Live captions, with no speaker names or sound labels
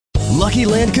Lucky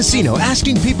Land Casino,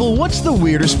 asking people, what's the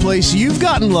weirdest place you've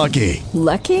gotten lucky?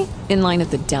 Lucky? In line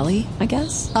at the deli, I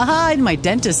guess? Aha, in my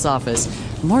dentist's office.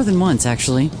 More than once,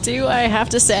 actually. Do I have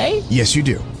to say? Yes, you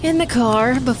do. In the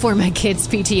car before my kids'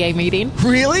 PTA meeting.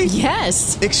 Really?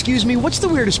 Yes. Excuse me, what's the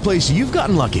weirdest place you've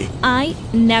gotten lucky? I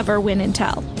never win and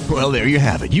tell. Well, there you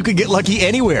have it. You can get lucky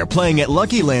anywhere, playing at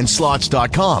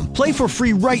LuckyLandSlots.com. Play for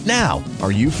free right now.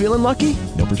 Are you feeling lucky?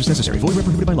 No purchase necessary. Void where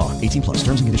prohibited by law. 18 plus.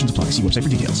 Terms and conditions apply. See website for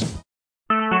details.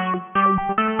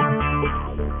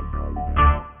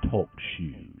 Talk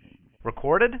shoes.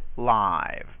 Recorded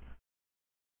live.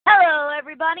 Hello,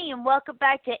 everybody, and welcome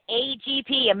back to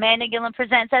AGP. Amanda Gilliam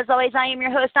presents. As always, I am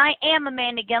your host. I am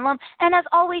Amanda Gilliam. And as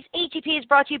always, AGP is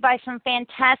brought to you by some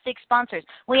fantastic sponsors.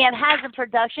 We have Haslam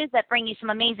Productions that bring you some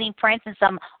amazing prints and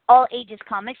some all-ages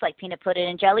comics like Peanut Pudding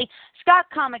and Jelly. Scott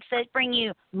Comics that bring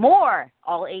you more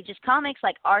all-ages comics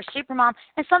like Our Supermom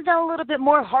and something a little bit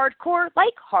more hardcore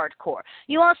like Hardcore.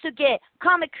 You also get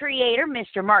comic creator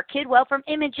Mr. Mark Kidwell from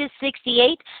Images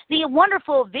 68, the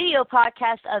wonderful video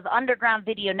podcast of Underground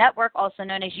Video Network, also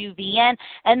known as UVN,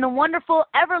 and the wonderful,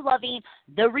 ever-loving,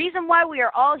 the reason why we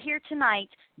are all here tonight,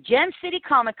 Gem City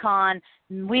Comic Con.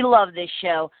 We love this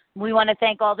show. We want to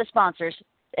thank all the sponsors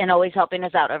and always helping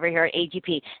us out over here at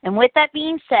AGP. And with that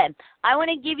being said, I want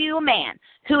to give you a man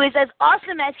who is as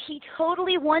awesome as he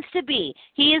totally wants to be.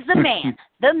 He is the man,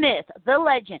 the myth, the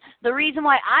legend, the reason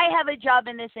why I have a job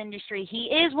in this industry. He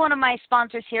is one of my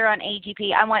sponsors here on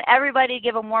AGP. I want everybody to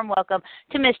give a warm welcome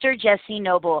to Mr. Jesse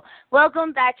Noble.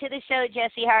 Welcome back to the show,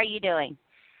 Jesse. How are you doing?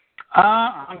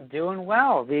 I'm doing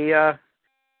well.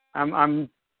 I'm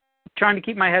trying to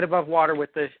keep my head above water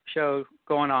with the show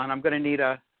going on. I'm going to need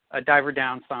a diver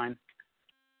down sign.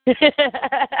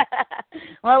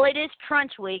 Well, it is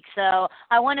crunch week, so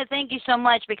I want to thank you so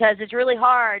much because it's really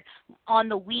hard on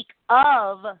the week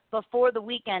of, before the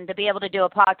weekend, to be able to do a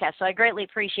podcast. So I greatly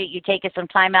appreciate you taking some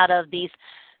time out of these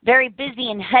very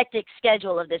busy and hectic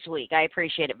schedule of this week. I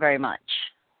appreciate it very much.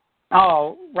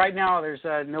 Oh, right now there's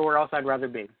nowhere else I'd rather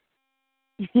be.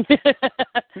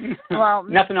 Well,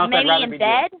 nothing else maybe I'd rather in be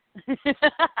bed?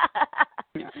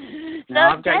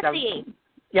 Yeah. So, Jesse.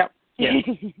 Yep.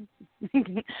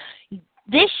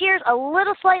 This year's a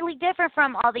little slightly different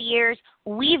from all the years.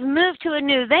 We've moved to a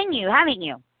new venue, haven't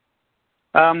you?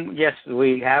 Yes,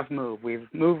 we have moved. We've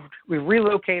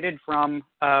relocated from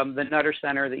the Nutter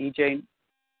Center, the EJ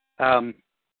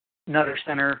Nutter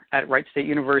Center at Wright State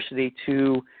University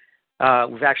to,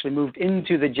 we've actually moved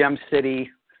into the Gem City,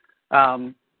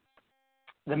 the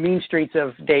mean streets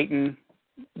of Dayton,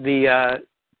 the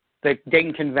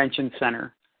Dayton Convention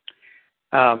Center.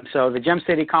 So the Gem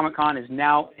City Comic Con is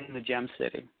now in the Gem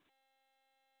City.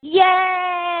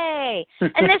 Yay!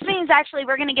 And this means actually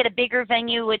we're going to get a bigger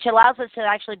venue, which allows us to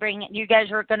actually you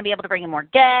guys are going to be able to bring in more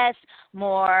guests,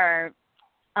 more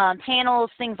panels,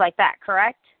 things like that,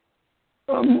 correct?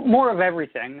 More of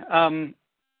everything.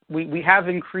 We have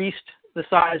increased the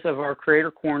size of our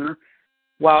Creator Corner,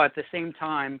 while at the same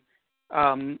time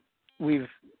we've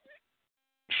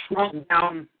shrunk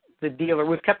down the dealer.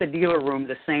 We've kept the dealer room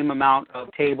the same amount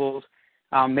of tables,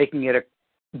 making it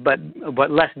but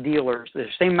less dealers. There's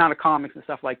the same amount of comics and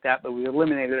stuff like that, but we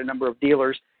eliminated a number of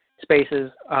dealers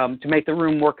spaces to make the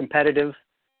room more competitive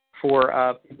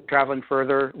for traveling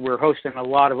further. We're hosting a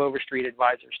lot of Overstreet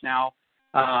advisors now,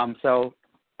 so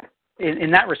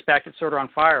in that respect, it's sort of on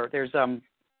fire.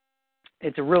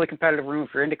 It's a really competitive room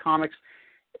if you're into comics.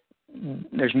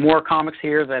 There's more comics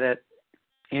here than at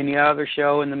any other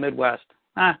show in the Midwest.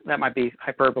 That might be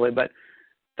hyperbole, but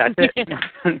that's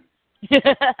it.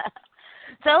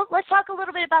 So let's talk a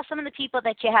little bit about some of the people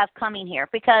that you have coming here,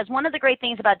 because one of the great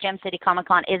things about Gem City Comic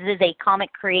Con is it is a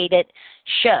comic-created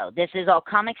show. This is all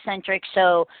comic-centric,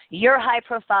 so your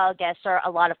high-profile guests are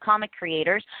a lot of comic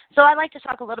creators. So I'd like to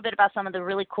talk a little bit about some of the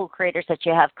really cool creators that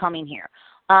you have coming here.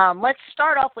 Let's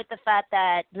start off with the fact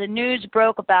that the news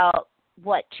broke about,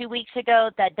 2 weeks ago,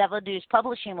 that Devil Deuce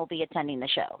Publishing will be attending the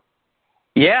show.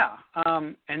 Yeah,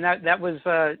 and that was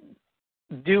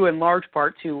due in large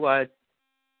part to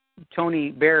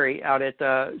Tony Berry out at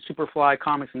Superfly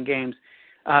Comics and Games.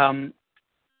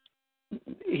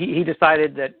 He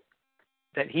decided that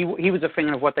he was a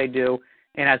fan of what they do,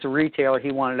 and as a retailer,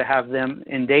 he wanted to have them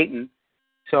in Dayton.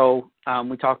 So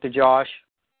we talked to Josh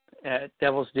at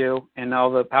Devil's Due and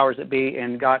all the powers that be,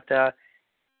 and got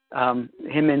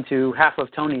him into half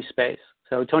of Tony's space.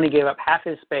 So Tony gave up half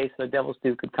his space so Devil's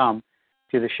Due could come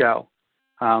to the show.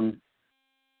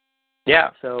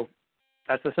 So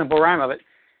that's the simple rhyme of it.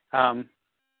 I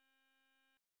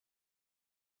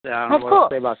don't know what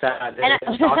to say about that.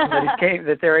 It's awesome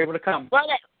that they're able to come. Well,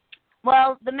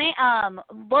 Well, the main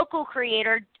local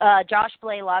creator, Josh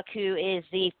Blaylock, who is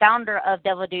the founder of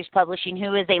Devil Deuce Publishing,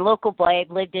 who is a local Blade,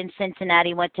 lived in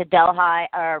Cincinnati, went to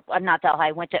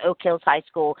went to Oak Hills High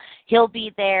School. He'll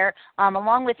be there.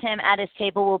 Along with him at his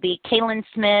table will be Kaylin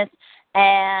Smith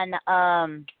and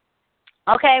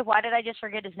okay, why did I just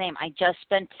forget his name? I just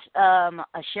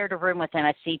shared a room with him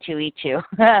at C2E2.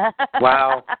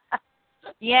 Wow.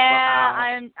 Yeah,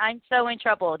 Wow. I'm so in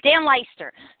trouble. Dan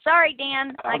Leister. Sorry,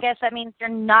 Dan. I guess that means you're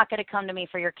not going to come to me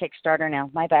for your Kickstarter now.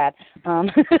 My bad.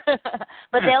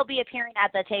 But they'll be appearing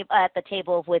at the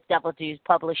table with Devil Deuce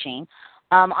Publishing.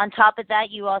 On top of that,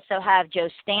 you also have Joe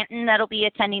Stanton that'll be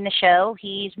attending the show.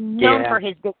 He's known for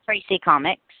his Dick Tracy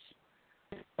comics.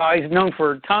 He's known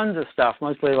for tons of stuff,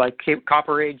 mostly like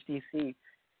Copper Age DC.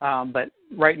 But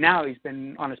right now he's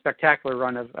been on a spectacular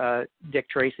run of Dick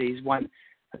Tracy. He's won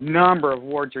a number of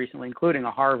awards recently, including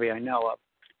a Harvey I know of.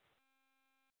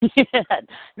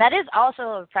 That is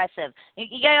also impressive.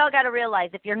 You all got to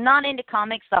realize, if you're not into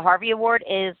comics, the Harvey Award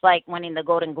is like winning the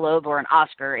Golden Globe or an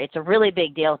Oscar. It's a really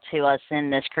big deal to us in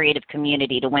this creative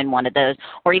community to win one of those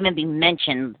or even be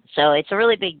mentioned. So it's a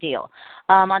really big deal.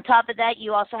 On top of that,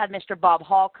 you also have Mr. Bob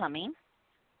Hall coming.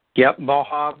 Yep,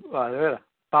 Bob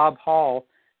Hall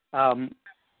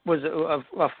was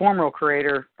a former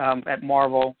creator at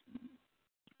Marvel,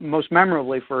 most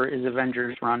memorably for his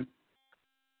Avengers run.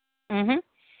 Mm-hmm.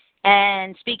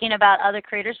 And speaking about other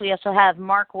creators, we also have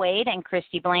Mark Wade and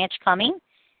Christy Blanche coming.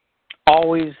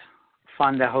 Always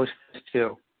fun to host this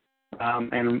too.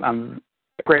 And I'm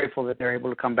grateful that they're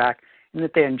able to come back and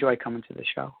that they enjoy coming to the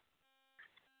show.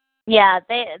 Yeah,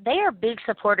 they are big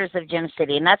supporters of Gem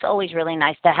City, and that's always really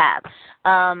nice to have.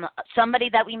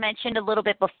 Somebody that we mentioned a little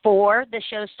bit before the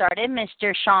show started,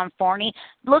 Mr. Sean Forney.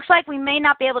 Looks like we may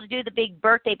not be able to do the big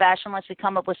birthday bash unless we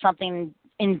come up with something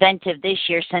inventive this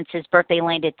year, since his birthday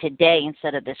landed today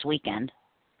instead of this weekend.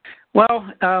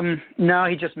 Well, no,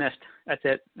 he just missed. That's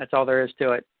it. That's all there is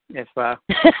to it.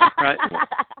 Right,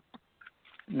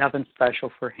 nothing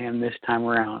special for him this time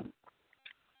around.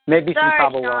 Maybe Sorry,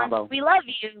 some Cabo Sean, Wabo. we love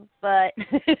you, but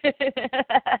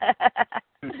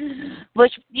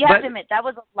which you have to admit, that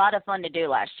was a lot of fun to do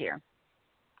last year.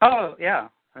 Oh yeah,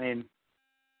 I mean.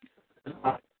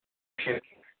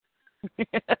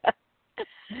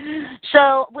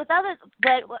 So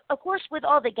of course, with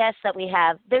all the guests that we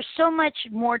have, there's so much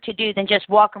more to do than just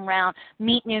walk around,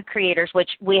 meet new creators, which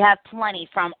we have plenty,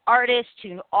 from artists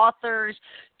to authors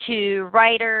to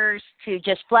writers to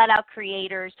just flat-out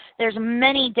creators. There's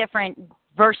many different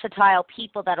versatile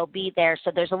people that'll be there,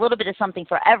 so there's a little bit of something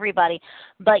for everybody.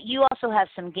 But you also have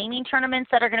some gaming tournaments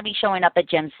that are going to be showing up at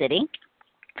Gem City.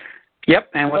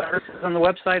 Yep, and what it says on the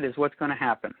website is what's going to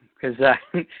happen. Because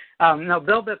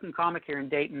Bill Biffen Comic here in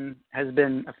Dayton has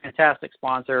been a fantastic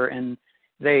sponsor, and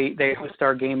they host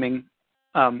our gaming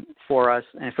for us.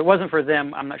 And if it wasn't for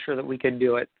them, I'm not sure that we could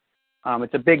do it.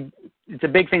 It's a big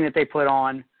thing that they put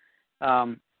on,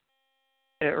 or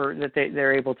that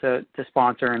they're able to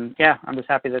sponsor. And yeah, I'm just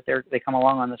happy that they come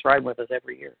along on this ride with us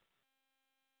every year.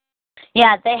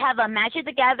 Yeah, they have a Magic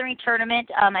the Gathering tournament.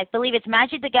 I believe it's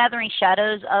Magic the Gathering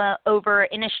Shadows over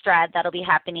in Estrad. That'll be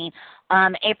happening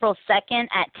April 2nd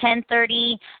at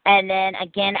 10:30, and then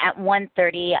again at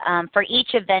 1:30. For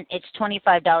each event, it's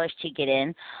 $25 to get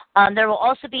in. There will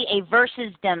also be a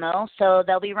Versus demo, so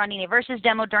they'll be running a Versus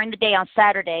demo during the day on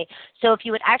Saturday. So if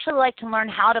you would actually like to learn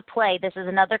how to play, this is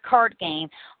another card game,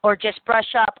 or just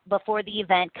brush up before the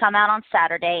event, come out on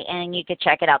Saturday, and you could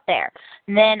check it out there.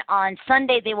 And then on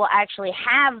Sunday, they will actually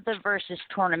have the Versus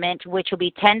tournament, which will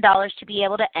be $10 to be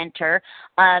able to enter.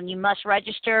 You must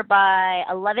register by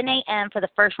 11 a.m. for the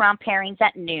first round pairings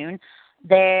at noon.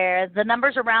 The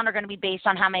numbers around are going to be based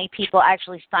on how many people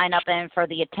actually sign up and for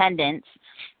the attendance.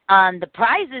 The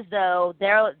prizes, though,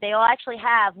 they'll actually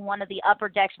have one of the Upper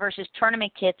Decks versus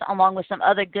tournament kits along with some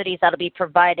other goodies that'll be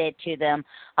provided to them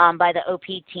by the OP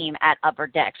team at Upper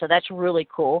Deck. So that's really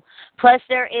cool. Plus,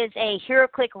 there is a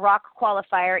HeroClick Rock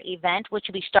Qualifier event, which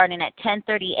will be starting at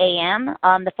 10:30 a.m.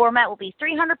 The format will be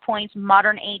 300 points,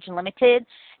 modern age limited,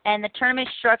 and the tournament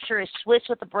structure is Swiss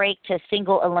with a break to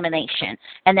single elimination.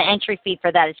 And the entry fee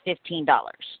for that is $15.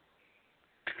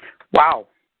 Wow.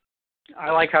 I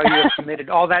like how you have committed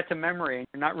all that to memory and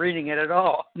you're not reading it at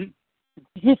all.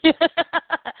 The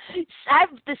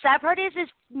sad part is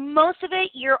most of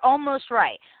it, you're almost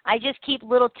right. I just keep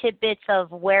little tidbits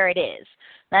of where it is.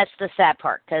 That's the sad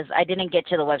part, because I didn't get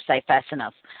to the website fast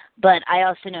enough. But I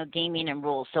also know gaming and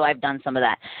rules, so I've done some of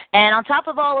that. And on top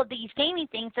of all of these gaming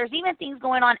things, there's even things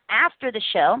going on after the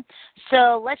show.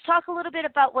 So let's talk a little bit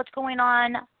about what's going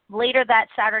on later that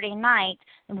Saturday night.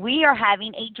 We are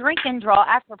having a drink and draw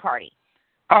after party.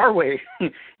 Are we?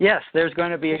 Yes, there's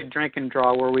going to be a drink and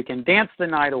draw where we can dance the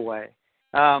night away,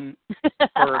 or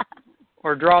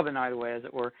draw the night away, as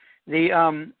it were.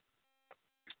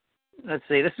 Let's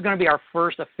see. This is going to be our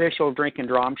first official drink and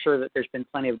draw. I'm sure that there's been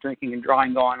plenty of drinking and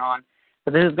drawing going on,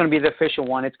 but this is going to be the official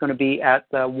one. It's going to be at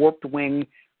the Warped Wing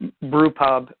Brew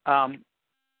Pub. I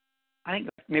think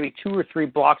maybe 2 or 3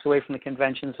 blocks away from the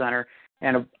convention center,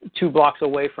 and 2 blocks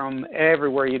away from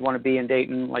everywhere you'd want to be in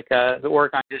Dayton, like the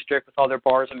Oregon District with all their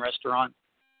bars and restaurants.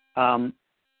 So,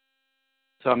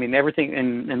 I mean, everything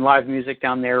in live music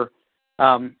down there.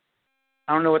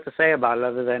 I don't know what to say about it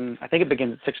other than I think it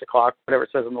begins at 6 o'clock, whatever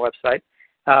it says on the website.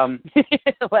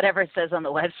 Whatever it says on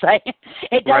the website.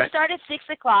 It does Right. start at 6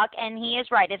 o'clock, and he is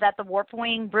right. It's at the Warped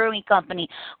Wing Brewing Company,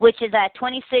 which is at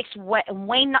 26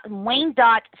 Wayne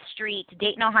Dot Street,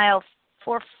 Dayton, Ohio,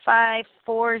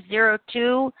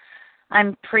 45402.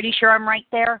 I'm pretty sure I'm right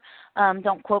there.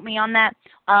 Don't quote me on that.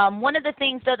 One of the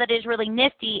things, though, that is really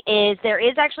nifty is there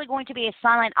is actually going to be a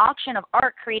silent auction of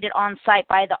art created on site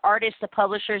by the artists, the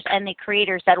publishers, and the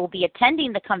creators that will be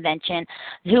attending the convention,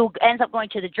 who ends up going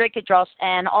to the drink and draws,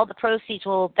 and all the proceeds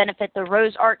will benefit the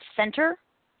Rose Art Center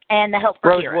and the Help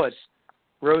for Heroes.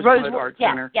 Rosewood Art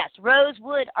Center. Yes,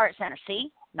 Rosewood Art Center.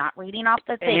 See, not reading off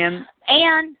the thing.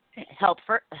 And Help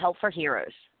for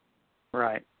Heroes.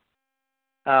 Right.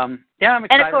 Yeah, I'm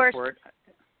excited for it.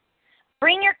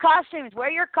 Bring your costumes.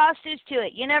 Wear your costumes to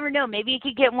it. You never know. Maybe you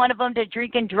could get one of them to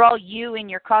drink and draw you in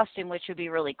your costume, which would be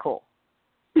really cool.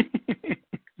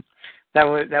 That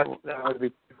would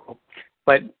be cool.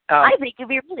 But I think it'd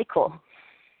be really cool.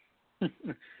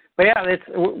 But yeah,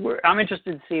 I'm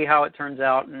interested to see how it turns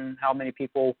out and how many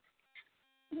people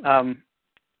come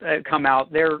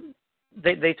out.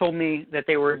 They told me that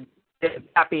they were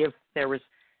happy if there was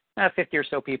 50 or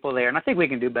so people there, and I think we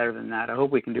can do better than that. I hope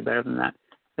we can do better than that.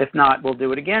 If not, we'll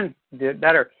do it again, do it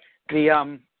better.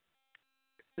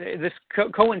 This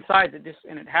coincides,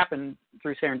 and it happened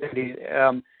through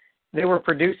serendipity. They were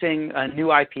producing a new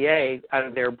IPA out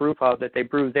of their brew pub that they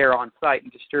brew there on site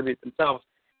and distribute themselves,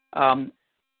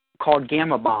 called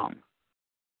Gamma Bomb.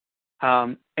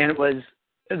 And it was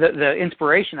the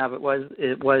inspiration of it was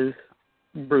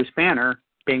Bruce Banner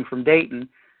being from Dayton,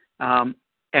 and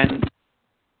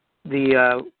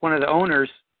one of the owners,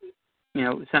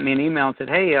 sent me an email and said,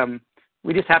 "Hey,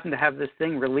 we just happen to have this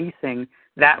thing releasing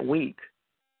that week."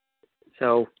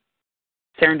 So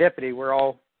serendipity.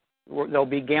 There'll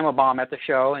be Gamma Bomb at the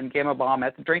show and Gamma Bomb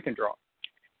at the drink and draw.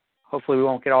 Hopefully, we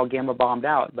won't get all Gamma Bombed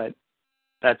out, but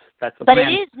that's the plan. But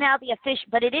it is now the official.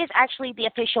 But it is actually the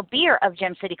official beer of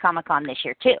Gem City Comic Con this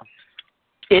year too.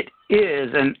 It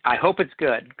is, and I hope it's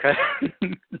good because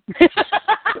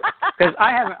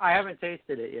I haven't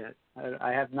tasted it yet.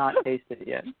 I have not tasted it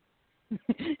yet.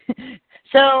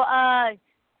 So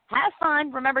have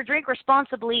fun. Remember, drink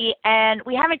responsibly. And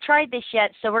we haven't tried this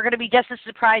yet, so we're going to be just as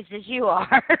surprised as you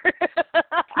are.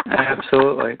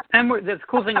 Absolutely. And the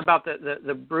cool thing about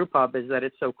the brew pub is that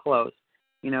it's so close.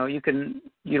 You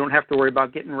don't have to worry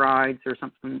about getting rides or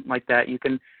something like that. You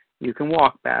can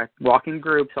walk back. Walk in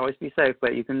groups. Always be safe,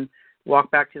 but you can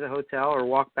walk back to the hotel or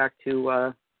walk back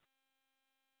to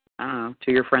to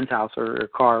your friend's house or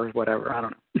car or whatever. I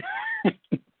don't know.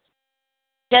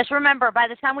 Just remember, by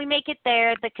the time we make it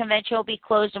there, the convention will be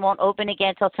closed and won't open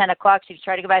again until 10 o'clock. So if you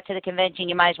try to go back to the convention,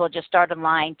 you might as well just start in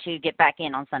line to get back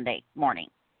in on Sunday morning.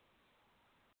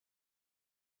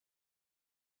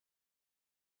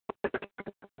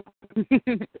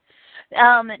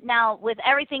 Now, with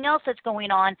everything else that's going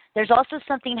on, there's also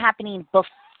something happening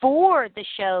before the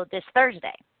show this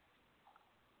Thursday.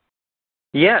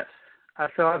 Yes,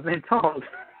 so I've been told.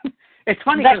 It's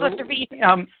funny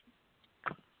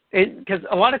because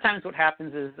a lot of times what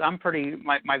happens is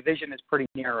my vision is pretty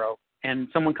narrow, and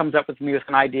someone comes up with me with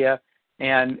an idea,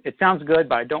 and it sounds good,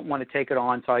 but I don't want to take it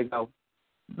on, so I go,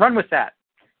 run with that,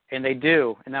 and they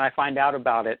do, and then I find out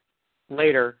about it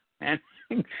later, and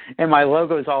my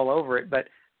logo's all over it. But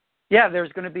yeah,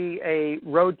 there's going to be a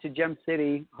Road to Gem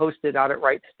City hosted out at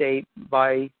Wright State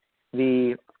by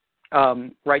the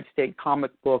Wright State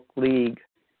Comic Book League.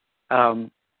 And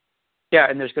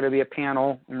there's going to be a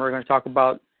panel, and we're going to talk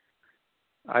about,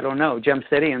 Gem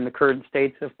City and the current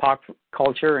states of pop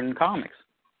culture and comics.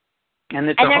 And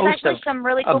it's there's actually some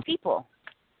really cool people.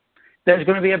 There's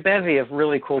going to be a bevy of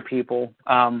really cool people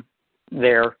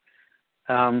there.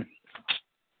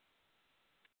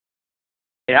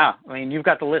 Yeah, I mean, you've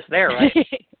got the list there, right?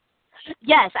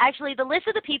 Yes, actually, the list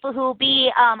of the people who will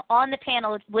be on the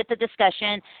panel with the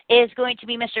discussion is going to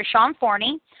be Mr. Sean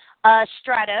Forney,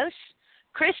 Stratos,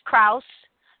 Chris Kraus,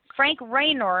 Frank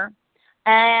Raynor,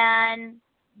 and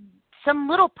some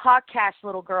little podcast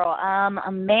little girl,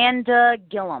 Amanda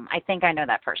Gilliam. I think I know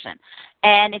that person.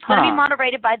 And it's going to be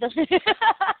moderated by the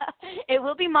it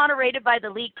will be moderated by the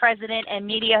league president and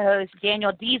media host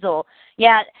Daniel Diesel.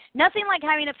 Yeah, nothing like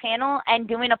having a panel and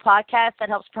doing a podcast that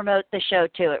helps promote the show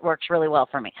too. It works really well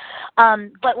for me.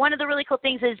 But one of the really cool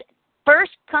things is,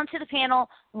 first, come to the panel,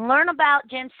 learn about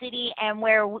Gem City and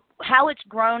how it's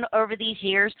grown over these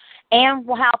years, and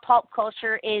how pop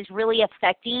culture is really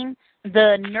affecting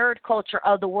the nerd culture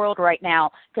of the world right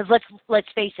now. Because let's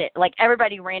face it, like,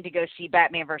 everybody ran to go see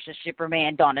Batman versus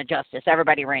Superman: Dawn of Justice.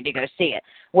 Everybody ran to go see it,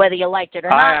 whether you liked it or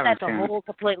not. That's a whole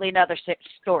completely another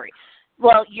story.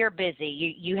 Well, you're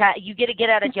busy. You get a get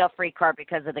out of jail free card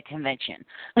because of the convention.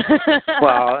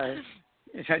 Well,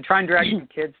 try and drag some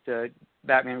kids to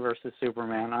Batman versus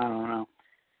Superman. I don't know.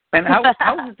 And how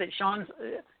is it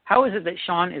that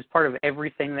Sean is part of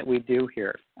everything that we do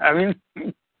here? I mean,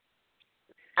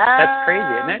 that's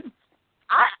crazy, isn't it?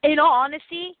 In all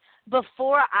honesty,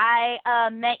 before I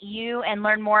met you and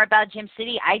learned more about Gem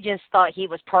City, I just thought he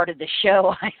was part of the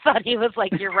show. I thought he was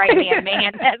like your right-hand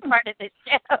man as part of the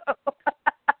show.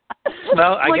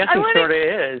 Well, I guess he sort of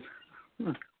is.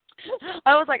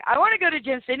 I was like, I want to go to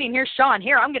Gem City and here's Sean.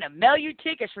 Here, I'm going to mail you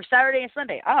tickets for Saturday and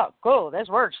Sunday. Oh, cool. This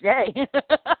works. Yay.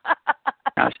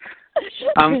 Gosh.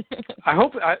 I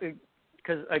hope,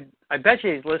 because I bet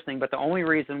you he's listening, but the only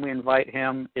reason we invite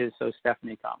him is so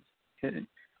Stephanie comes.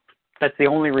 That's the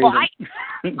only reason.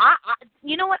 Well, I,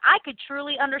 you know what? I could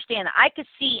truly understand that. I could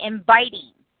see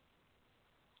inviting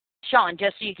Sean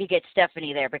just so you could get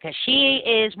Stephanie there, because she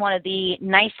is one of the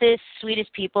nicest,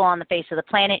 sweetest people on the face of the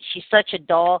planet. She's such a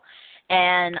doll,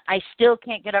 and I still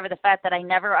can't get over the fact that I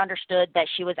never understood that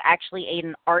she was actually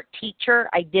an art teacher.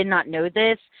 I did not know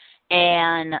this,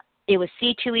 and it was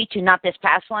C2E2, not this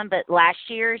past one, but last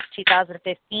year's,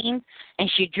 2015,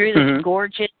 and she drew this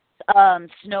gorgeous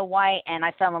Snow White, and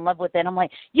I fell in love with it. I'm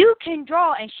like, you can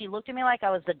draw, and she looked at me like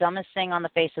I was the dumbest thing on the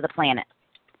face of the planet.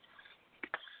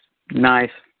 Nice.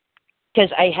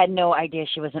 Because I had no idea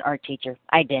she was an art teacher.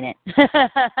 I didn't.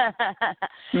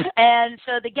 And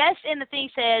so the guest in the thing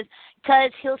says,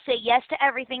 because he'll say yes to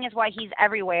everything is why he's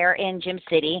everywhere in Gem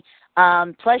City.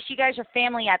 Plus, you guys are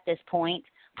family at this point.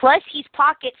 Plus, he's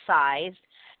pocket-sized.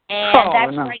 And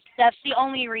that's no. right. That's the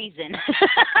only reason.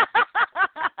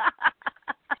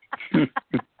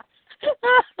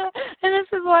 And this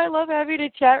is why I love having a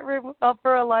chat room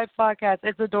for a live podcast.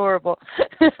 It's adorable.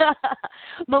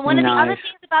 But one of the other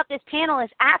things about this panel is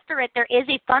after it, there is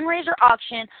a fundraiser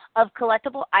auction of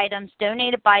collectible items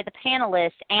donated by the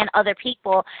panelists and other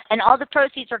people, and all the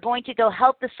proceeds are going to go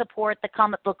help to support the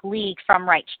Comic Book League from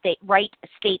Wright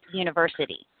State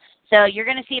University. So you're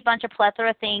going to see a bunch of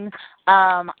plethora of things.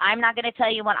 I'm not going to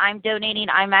tell you what I'm donating.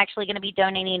 I'm actually going to be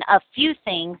donating a few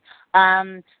things.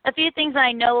 A few things that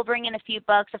I know will bring in a few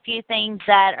bucks, a few things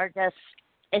that are just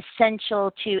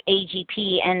essential to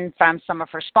AGP and from some of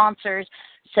her sponsors.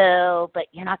 So, but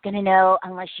you're not going to know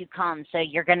unless you come. So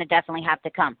you're going to definitely have to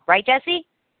come. Right, Jesse?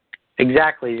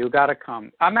 Exactly. You got to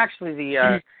come. I'm actually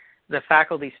the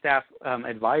faculty staff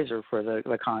advisor for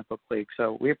the Comic Book League,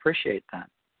 so we appreciate that.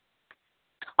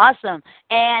 Awesome.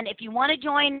 And if you want to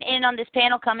join in on this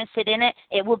panel, come and sit in it.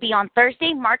 It will be on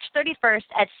Thursday, March 31st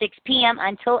at 6 p.m.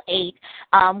 until 8.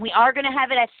 We are going to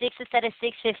have it at 6 instead of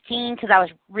 6:15 because I was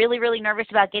really, really nervous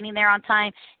about getting there on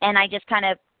time, and I just kind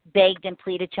of begged and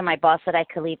pleaded to my boss that I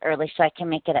could leave early so I can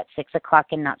make it at 6 o'clock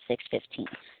and not 6:15.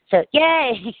 So,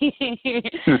 yay!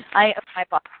 My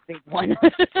boss is a big one.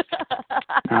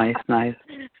 Nice.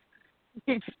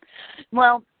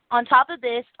 Well, on top of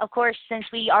this, of course, since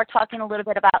we are talking a little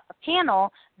bit about a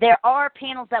panel, there are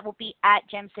panels that will be at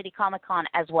Gem City Comic Con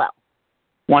as well.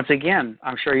 Once again,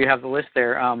 I'm sure you have the list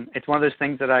there. It's one of those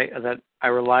things that I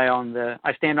rely on.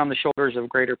 I stand on the shoulders of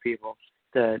greater people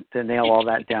to nail all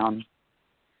that down.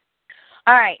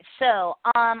 All right, so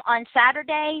on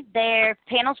Saturday, their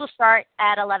panels will start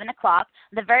at 11 o'clock.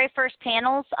 The very first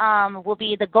panels will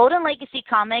be the Golden Legacy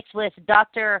Comics with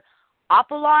Dr.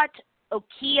 Apolot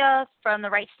Okia from the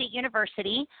Wright State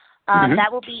University.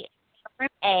 That will be room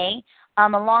A.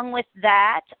 Along with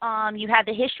that, you have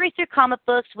the History Through Comic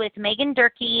Books with Megan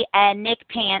Durkee and Nick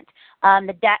Pant,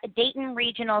 the Dayton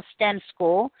Regional STEM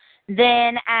School.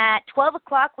 Then at 12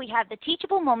 o'clock, we have the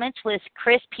Teachable Moments with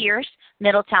Chris Pierce,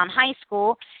 Middletown High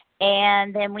School.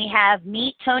 And then we have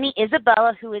Meet Tony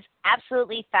Isabella, who is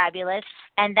absolutely fabulous.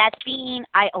 And that's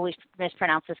I always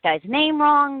mispronounce this guy's name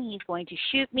wrong. He's going to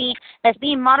shoot me. That's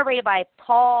being moderated by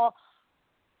Paul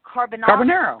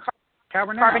Carbonaro. I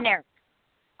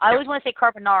always want to say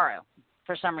Carbonaro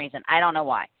for some reason. I don't know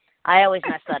why. I always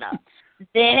mess that up.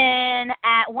 Then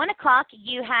at 1 o'clock,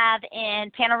 you have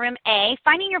in panel room A,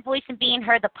 Finding Your Voice and Being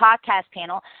Heard, the podcast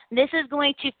panel. This is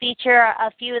going to feature a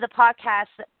few of the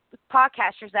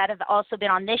podcasters that have also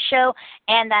been on this show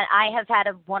and that I have had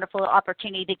a wonderful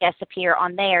opportunity to guest appear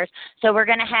on theirs. So we're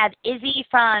going to have Izzy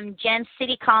from Gem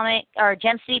City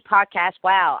Podcast.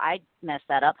 Wow, I messed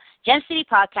that up. Gem City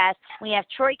Podcast. We have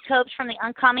Troy Copes from the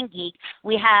Uncommon Geek.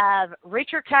 We have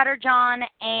Richard Catterjohn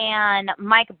and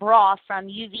Mike Broth from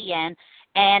UVN.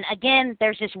 And again,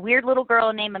 there's this weird little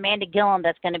girl named Amanda Gilliam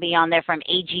that's going to be on there from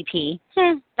AGP.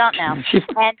 Don't know.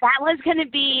 And that was going to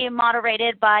be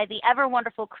moderated by the ever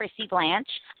wonderful Christy Blanche.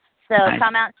 So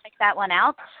come out and check that one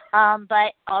out.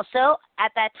 But also,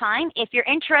 at that time, if you're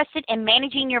interested in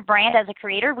managing your brand as a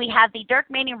creator, we have the Dirk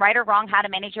Manning Right or Wrong How to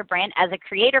Manage Your Brand as a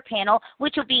Creator panel,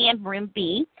 which will be in room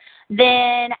B.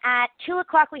 Then at 2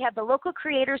 o'clock, we have the local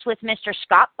creators with Mr.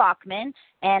 Scott Bachman.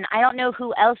 And I don't know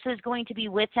who else is going to be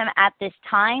with him at this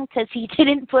time because he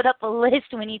didn't put up a list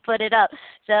when he put it up.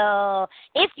 So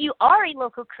if you are a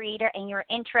local creator and you're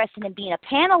interested in being a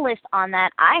panelist on that,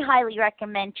 I highly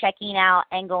recommend checking out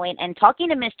and going and talking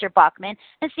to Mr. Bachman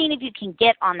and seeing if you can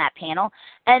get on that panel.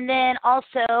 And then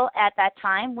also at that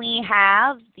time, we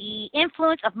have the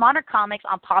influence of modern comics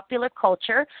on popular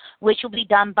culture, which will be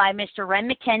done by Mr. Ren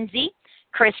McKenzie,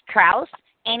 Chris Krause,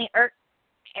 Annie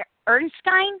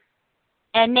Ernstein,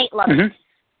 and Nate Lovett,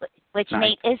 which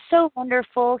Nate is so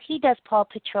wonderful. He does Paw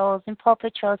Patrols, and Paw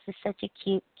Patrols is such a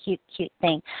cute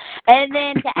thing. And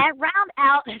then to round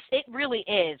out, it really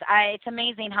is. It's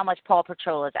amazing how much Paw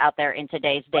Patrol is out there in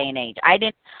today's day and age. I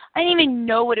didn't even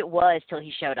know what it was till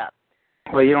he showed up.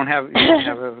 Well, you don't have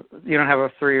a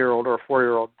 3-year-old or a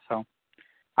 4-year-old, so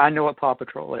I know what Paw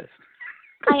Patrol is.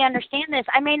 I understand this.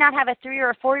 I may not have a 3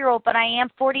 or a 4-year-old, but I am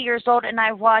 40 years old, and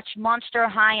I watch Monster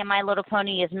High and My Little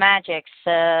Pony is Magic, so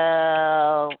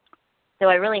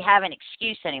I really have an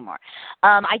excuse anymore.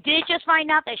 I did just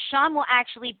find out that Sean will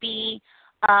actually be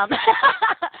on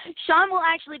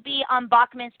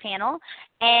Bachman's panel,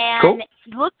 and cool.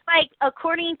 Looks like,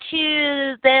 according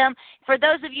to them, for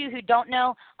those of you who don't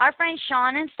know, our friends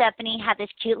Sean and Stephanie have this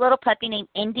cute little puppy named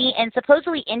Indy, and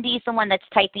supposedly Indy is the one that's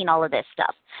typing all of this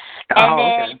stuff. And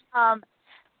then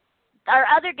our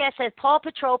other guest says, Paw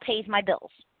Patrol pays my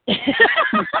bills.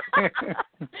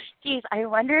 Geez, I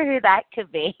wonder who that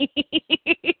could be.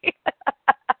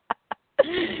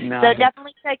 Nice. So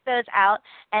definitely check those out.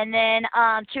 And then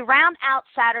to round out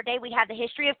Saturday, we have the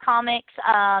History of Comics,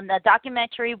 the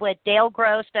documentary with Dale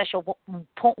Gross, special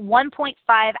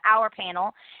 1.5-hour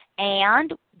panel,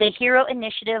 and the Hero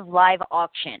Initiative live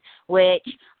auction, which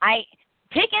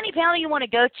pick any panel you want to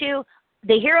go to.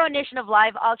 The Hero Initiative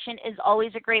live auction is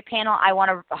always a great panel. I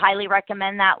want to highly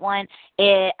recommend that one.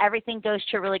 Everything goes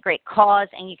to a really great cause,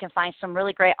 and you can find some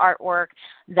really great artwork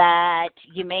that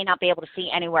you may not be able to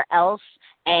see anywhere else.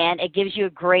 And it gives you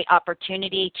a great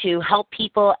opportunity to help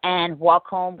people and walk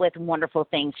home with wonderful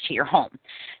things to your home.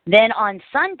 Then on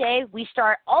Sunday, we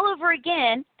start all over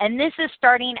again, and this is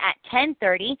starting at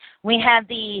 10:30. We have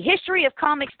the History of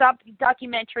Comics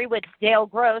documentary with Dale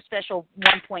Gross, special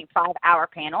 1.5-hour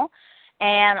panel.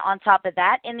 And on top of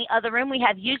that, in the other room, we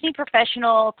have Using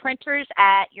Professional Printers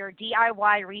at Your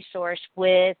DIY Resource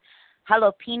with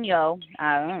Jalapeno.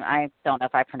 I don't know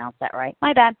if I pronounced that right.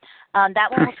 My bad.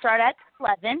 That one will start at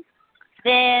 11.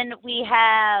 Then we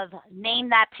have Name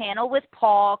That Panel with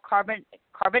Paul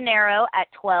Carbonaro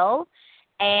at 12.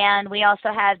 And we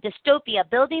also have Dystopia,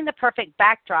 Building the Perfect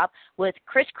Backdrop with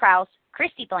Chris Krause,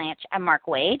 Christy Blanche, and Mark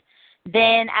Wade.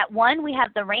 Then at 1, we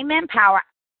have the Rayman Power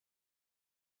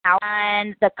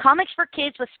and the Comics for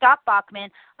Kids with Scott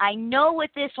Bachman. I know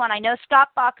with this one, I know Scott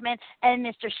Bachman and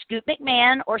Mr. Scoot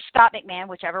McMahon, or Scott McMahon,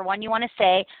 whichever one you want to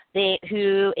say,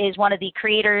 who is one of the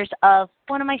creators of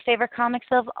one of my favorite comics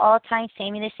of all time,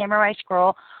 Sammy the Samurai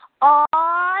Scroll. Oh,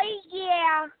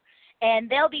 yeah. And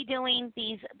they'll be doing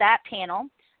that panel.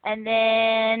 And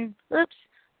then,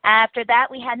 after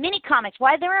that, we have mini comics,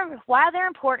 why they're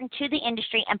important to the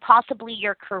industry and possibly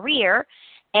your career.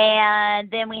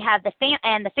 And then we have the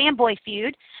fanboy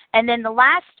feud. And then the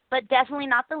last, but definitely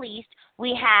not the least,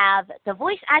 we have the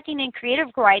voice acting and creative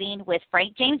writing with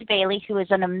Frank James Bailey, who is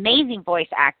an amazing voice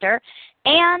actor,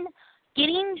 and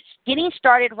getting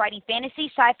started writing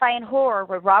fantasy, sci-fi, and horror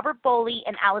with Robert Bowley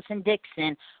and Allison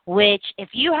Dixon, which if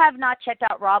you have not checked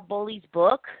out Rob Bowley's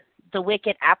book, The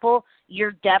Wicked Apple,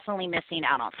 you're definitely missing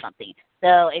out on something.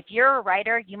 So if you're a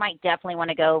writer, you might definitely want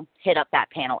to go hit up that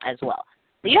panel as well.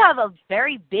 So you have a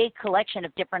very big collection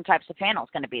of different types of panels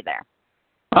going to be there.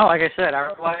 Well, like I said, I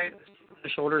rely on the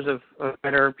shoulders of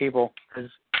better people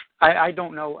because I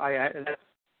don't know.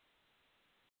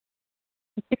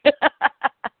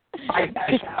 I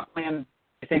found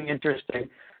anything interesting.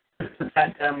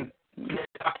 That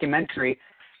documentary,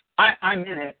 I'm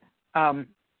in it,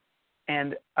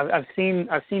 and I've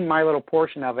seen my little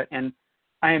portion of it, and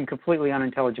I am completely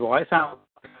unintelligible. I sound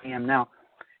like I am now.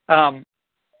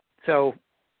 So,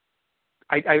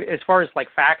 I as far as like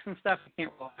facts and stuff, I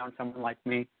can't rely on someone like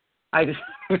me. I just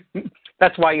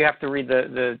that's why you have to read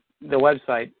the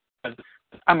website.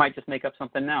 I might just make up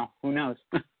something now. Who knows?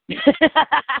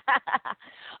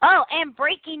 Oh, and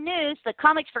breaking news, the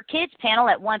Comics for Kids panel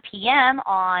at 1 p.m.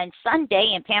 on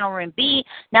Sunday in Panel Room B.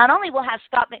 Not only will have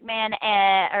Scott Bachman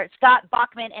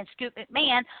and Scoot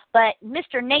McMahon, but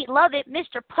Mr. Nate Lovett,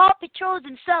 Mr. Paw Patrol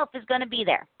himself is going to be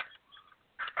there.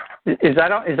 Is that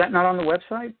not on the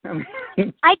website?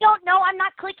 I don't know. I'm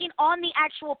not clicking on the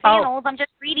actual panels. I'm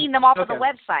just reading them off of the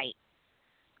website.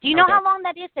 Do you know how long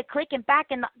that is to click and back?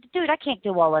 And dude, I can't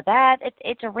do all of that.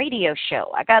 It's a radio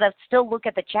show. I gotta still look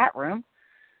at the chat room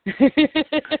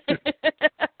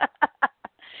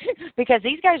because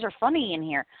these guys are funny in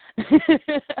here.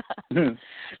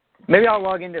 Maybe I'll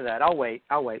log into that. I'll wait.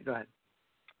 Go ahead.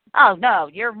 Oh no,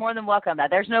 you're more than welcome.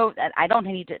 There's no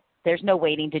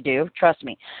waiting to do. Trust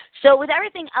me. So with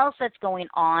everything else that's going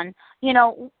on,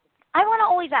 I want to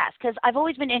always ask, because I've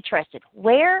always been interested,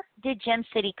 where did Gem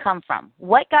City come from?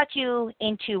 What got you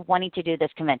into wanting to do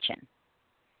this convention?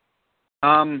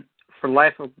 For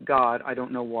life of God, I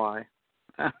don't know why.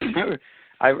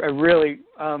 I really,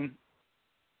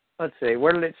 let's see,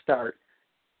 where did it start?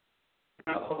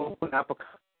 Open up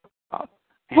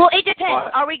well, it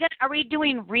depends. Are we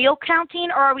doing real counting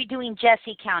or are we doing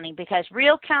Jesse counting? Because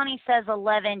real counting says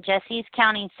 11, Jesse's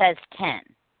counting says 10.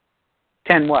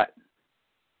 10 what?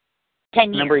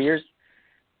 10 years. Number of years?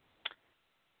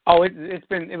 Oh, it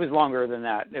was longer than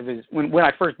that. It was when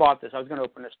I first bought this. I was going to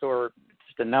open a store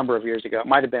just a number of years ago. It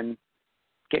might have been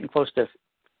getting close to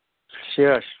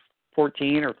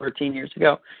 14 or 13 years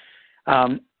ago.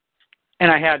 And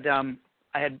I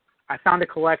found a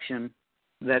collection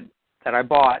that I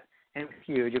bought, and it was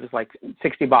huge. It was like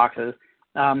 60 boxes.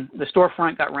 The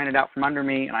storefront got rented out from under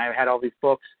me, and I had all these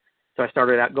books. So I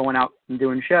started going out and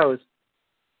doing shows.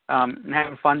 And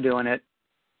having fun doing it.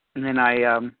 And then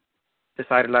I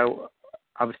decided I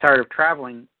was tired of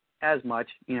traveling as much,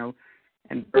 and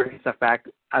bringing stuff back.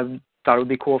 I thought it would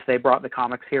be cool if they brought the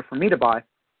comics here for me to buy.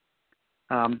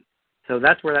 So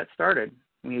that's where that started.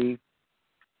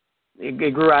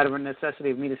 It grew out of a necessity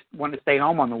of me to want to stay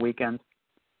home on the weekends.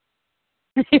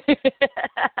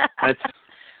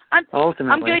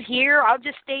 Ultimately. I'm good here. I'll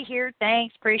just stay here.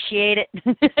 Thanks. Appreciate it.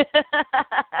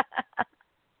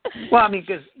 Well, I mean,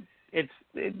 because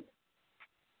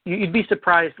you'd be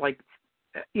surprised, like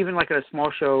even like at a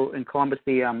small show in Columbus,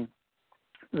 the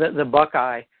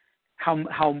Buckeye,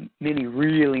 how many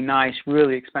really nice,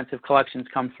 really expensive collections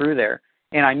come through there.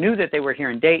 And I knew that they were here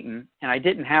in Dayton, and I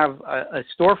didn't have a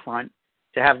storefront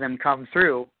to have them come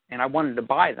through, and I wanted to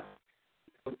buy them.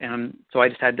 And so I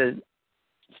just had to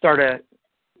start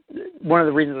one of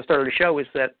the reasons I started a show is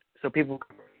that so people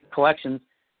could collections,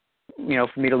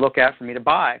 for me to look at, for me to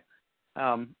buy.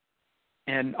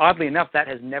 And oddly enough, that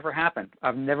has never happened.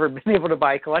 I've never been able to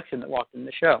buy a collection that walked in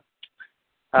the show.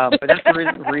 But that's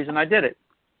the reason I did it.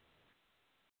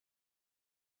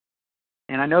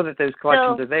 And I know that those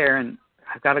collections are there, and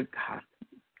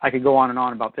I could go on and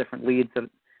on about different leads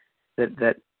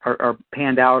that are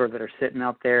panned out or that are sitting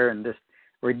out there, and just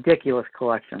ridiculous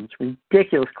collections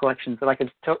that I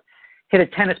could hit a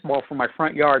tennis ball from my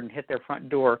front yard and hit their front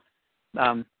door.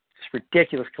 Just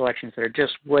ridiculous collections that are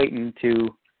just waiting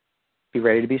to be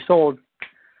ready to be sold.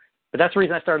 But that's the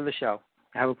reason I started the show.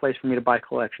 I have a place for me to buy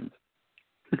collections.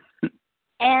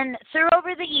 And so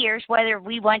over the years, whether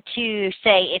we want to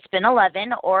say it's been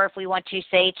 11 or if we want to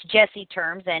say it's Jesse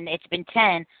terms and it's been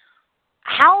 10,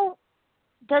 how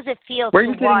does it feel Where to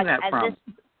are you watch getting that as from?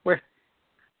 this?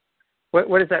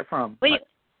 What is that from?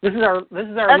 This is our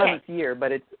 11th year,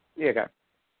 but it's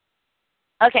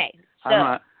Okay, so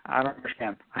I don't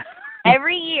understand.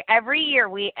 every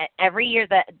year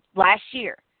that last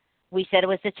year we said it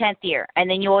was the 10th year, and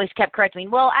then you always kept correcting me.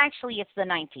 Well, actually, it's the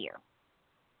 9th year.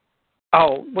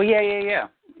 Oh, well, yeah.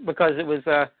 Because it was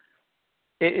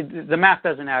the math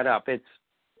doesn't add up.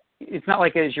 It's not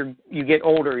like as you get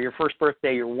older, your first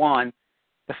birthday, you're 1.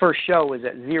 The first show was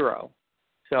at 0,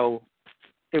 so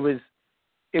it was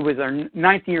our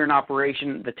 9th year in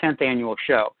operation, the 10th annual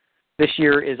show. This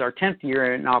year is our 10th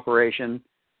year in operation,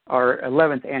 our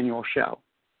 11th annual show.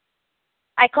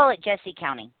 I call it Jesse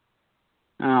counting.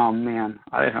 Oh man,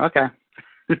 okay.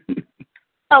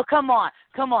 Oh come on!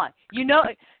 Come on! You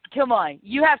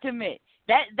have to admit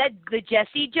That the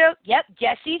Jesse joke. Yep,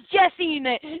 Jesse's Jesseing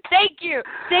it. Thank you,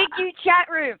 chat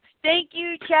room. Thank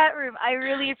you, chat room. I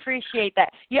really appreciate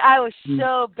that. Yeah, I was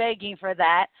so begging for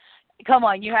that. Come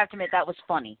on, you have to admit that was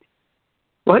funny.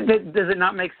 What does it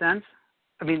not make sense?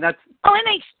 I mean, that's. Oh,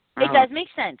 it does make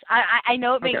sense. I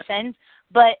know it makes sense,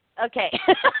 but okay.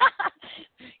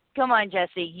 Come on,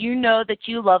 Jesse. You know that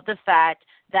you love the fact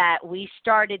that we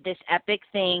started this epic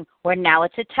thing where now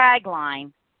it's a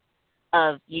tagline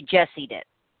of you Jessied it.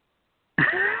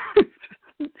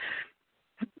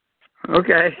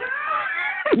 Okay.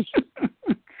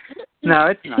 No,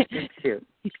 it's not. It's cute.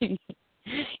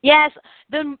 Yes,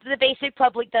 the basic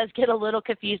public does get a little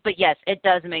confused, but yes, it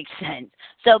does make sense.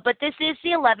 So, but this is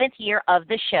the 11th year of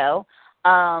the show.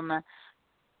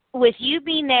 With you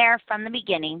being there from the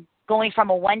beginning, going from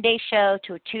a one-day show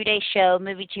to a two-day show,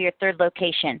 moving to your third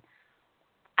location,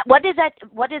 what does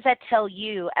that tell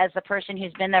you as the person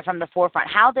who's been there from the forefront?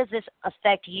 How does this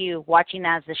affect you watching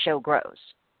as the show grows?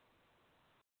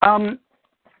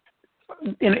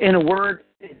 In a word,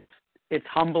 it's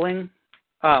humbling.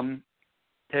 To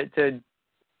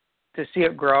see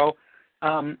it grow.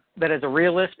 But as a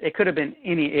realist, it could have been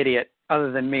any idiot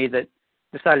other than me that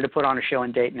decided to put on a show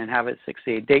in Dayton and have it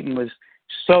succeed. Dayton was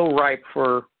so ripe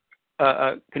for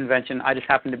a convention. I just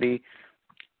happened to be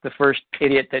the first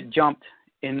idiot that jumped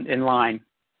in line.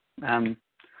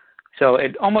 So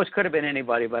it almost could have been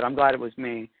anybody, but I'm glad it was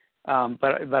me.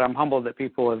 But I'm humbled that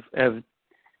people have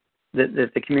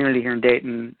that the community here in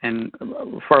Dayton and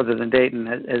farther than Dayton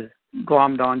has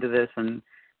glommed onto this and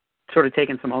sort of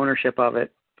taken some ownership of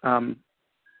it.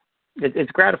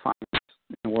 It's gratifying. In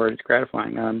a word, it's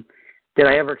gratifying. Did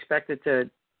I ever expect it to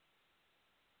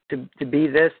be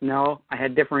this? No, I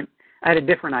had a different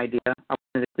idea. I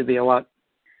wanted it to be a lot.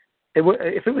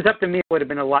 If it was up to me, it would have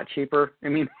been a lot cheaper. I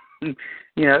mean, I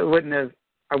wouldn't have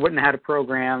had a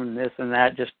program and this and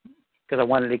that just because I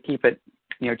wanted to keep it,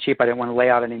 cheap. I didn't want to lay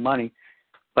out any money,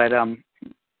 but I'm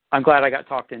glad I got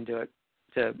talked into it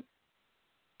to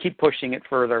keep pushing it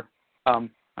further.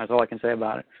 That's all I can say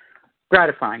about it.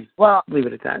 Gratifying. Well, leave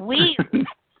it at that.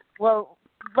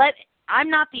 But I'm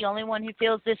not the only one who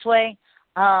feels this way.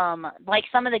 Like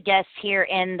some of the guests here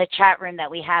in the chat room that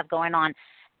we have going on,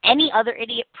 any other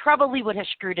idiot probably would have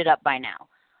screwed it up by now.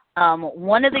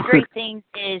 One of the great things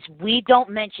is we don't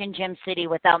mention Gem City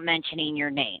without mentioning your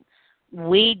name.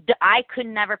 I could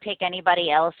never pick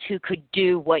anybody else who could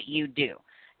do what you do.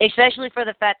 Especially for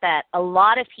the fact that a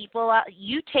lot of people,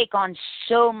 you take on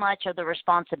so much of the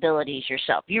responsibilities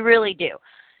yourself. You really do.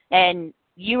 And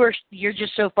you're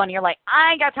just so funny. You're like, I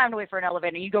ain't got time to wait for an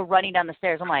elevator. You go running down the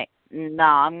stairs. I'm like, no,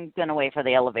 I'm going to wait for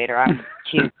the elevator. I'm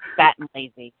too fat and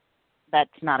lazy.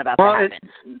 That's not about to happen.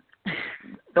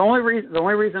 The only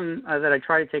reason that I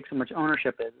try to take so much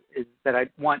ownership is that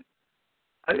one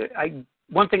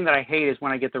thing that I hate is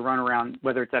when I get the runaround,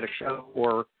 whether it's at a show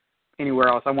or anywhere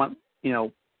else. I want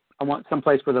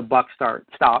someplace where the buck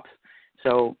stops.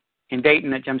 So in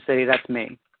Dayton at Gem City, that's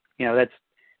me. And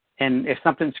if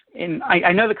something's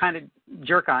I know the kind of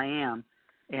jerk I am,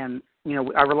 and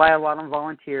I rely a lot on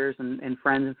volunteers and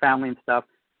friends and family and stuff.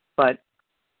 But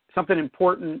something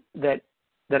important that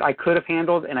I could have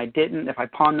handled and I didn't, if I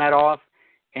pawned that off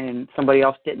and somebody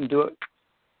else didn't do it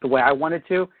the way I wanted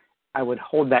to, I would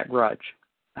hold that grudge.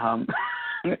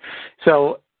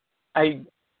 So I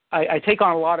take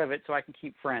on a lot of it so I can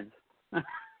keep friends.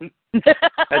 That's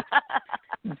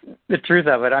the truth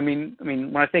of it. I mean,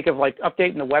 when I think of like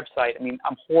updating the website,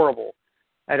 I'm horrible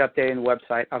at updating the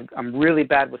website. I'm really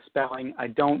bad with spelling. I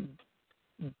don't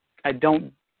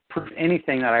proof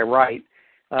anything that I write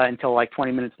until like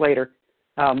 20 minutes later.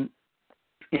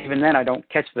 Even then, I don't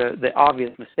catch the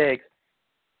obvious mistakes.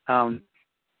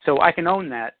 So I can own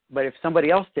that. But if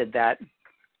somebody else did that,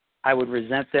 I would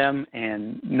resent them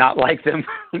and not like them.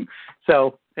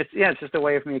 So it's just a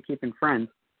way of me keeping friends.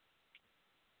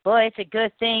 Boy, it's a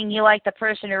good thing you like the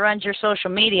person who runs your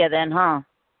social media then, huh?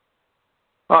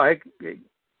 Oh, I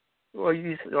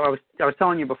was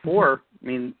telling you before.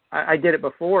 I did it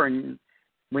before, and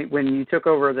when you took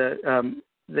over that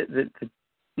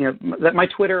my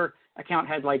Twitter account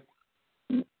had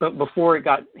but before it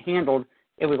got handled,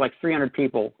 it was like 300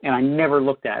 people, and I never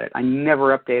looked at it. I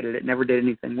never updated it, never did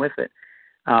anything with it.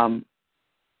 And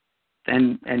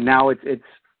now it's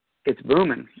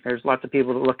booming. There's lots of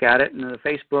people that look at it, and the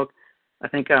Facebook. I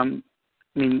think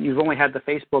you've only had the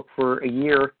Facebook for a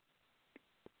year,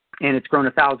 and it's grown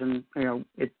 1,000.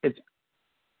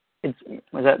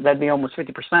 That'd be almost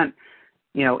 50%.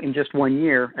 In just 1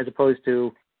 year, as opposed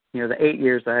to the 8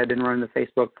 years that I had been running the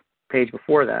Facebook page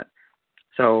before that.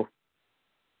 So,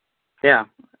 yeah,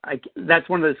 that's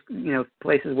one of those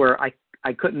places where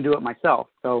I couldn't do it myself.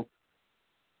 So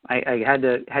I had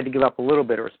to give up a little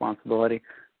bit of responsibility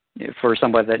for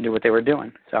somebody that knew what they were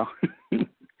doing. So.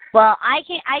 Well, I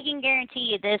can guarantee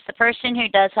you this: the person who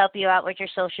does help you out with your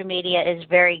social media is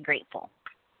very grateful.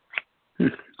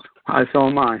 So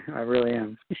am I. I really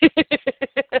am.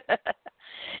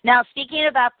 Now, speaking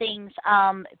about things,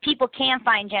 people can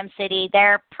find Gem City.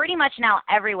 They're pretty much now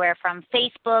everywhere, from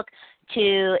Facebook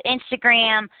to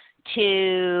Instagram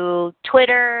to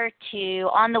Twitter to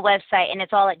on the website, and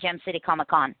it's all at Gem City Comic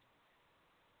Con.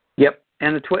 Yep,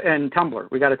 and and Tumblr.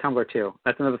 We got a Tumblr too.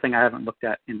 That's another thing I haven't looked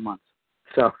at in months.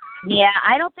 So. Yeah,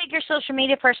 I don't think your social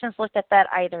media person's looked at that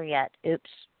either yet. Oops.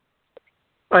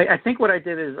 I think what I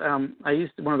did is I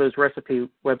used one of those recipe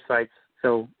websites.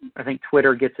 So I think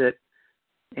Twitter gets it,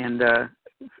 and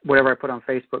whatever I put on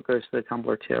Facebook goes to the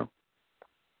Tumblr too.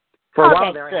 For a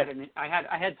while there,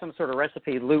 I had some sort of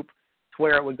recipe loop to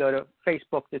where it would go to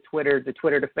Facebook to Twitter to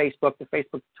Facebook to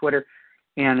Facebook to Twitter,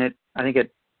 and I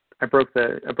broke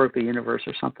the universe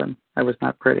or something. That was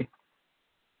not pretty.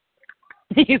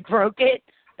 You broke it?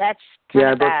 That's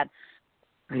kind of bad.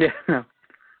 Yeah.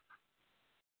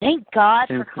 Thank God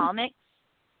for comics.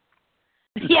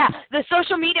 Yeah, the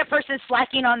social media person is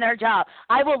slacking on their job.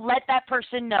 I will let that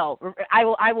person know.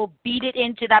 I will beat it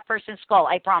into that person's skull.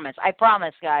 I promise,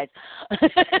 guys.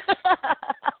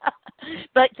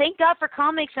 But thank God for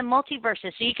comics and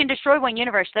multiverses, so you can destroy one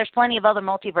universe. There's plenty of other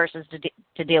multiverses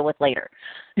to deal with later.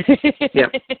 Yeah.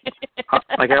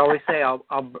 Like I always say, I'll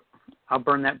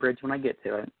burn that bridge when I get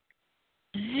to it.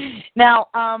 Now,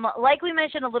 like we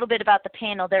mentioned a little bit about the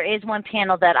panel, there is one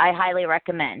panel that I highly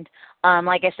recommend.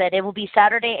 Like I said, it will be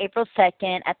Saturday, April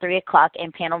 2nd at 3 o'clock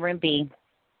in Panel Room B.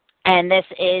 And this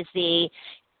is the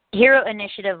Hero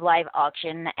Initiative live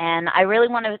auction. And I really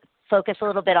want to focus a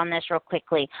little bit on this real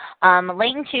quickly.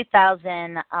 Late in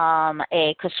 2000,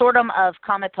 a consortium of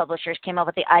comic publishers came up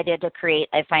with the idea to create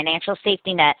a financial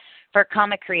safety net for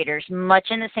comic creators,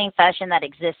 much in the same fashion that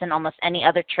exists in almost any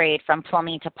other trade, from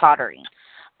plumbing to pottery.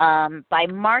 By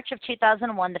March of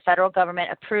 2001, the federal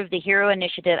government approved the Hero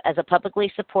Initiative as a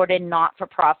publicly supported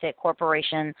not-for-profit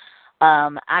corporation.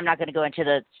 I'm not going to go into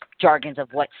the jargons of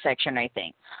what section or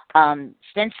anything.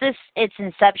 Since its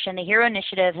inception, the Hero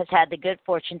Initiative has had the good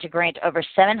fortune to grant over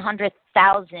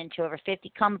 $700,000 to over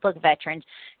 50 comic book veterans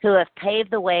who have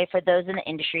paved the way for those in the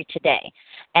industry today.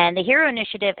 And the Hero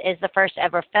Initiative is the first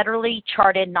ever federally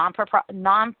chartered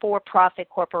non-for-profit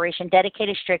corporation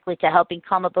dedicated strictly to helping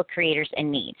comic book creators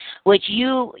in need, which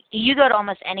you go to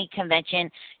almost any convention,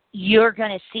 you're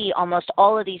going to see almost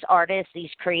all of these artists, these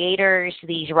creators,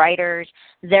 these writers,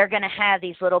 they're going to have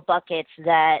these little buckets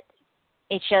that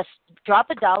it's just drop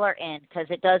 $1 in, because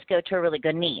it does go to a really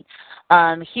good need.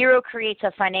 Hero creates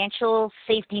a financial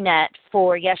safety net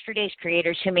for yesterday's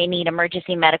creators who may need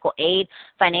emergency medical aid,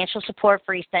 financial support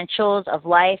for essentials of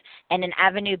life, and an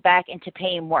avenue back into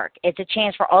paying work. It's a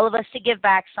chance for all of us to give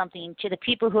back something to the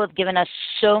people who have given us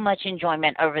so much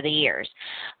enjoyment over the years.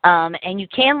 And you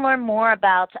can learn more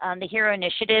about the Hero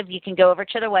Initiative. You can go over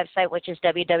to their website, which is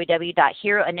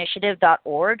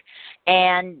www.heroinitiative.org.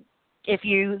 And if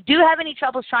you do have any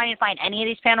troubles trying to find any of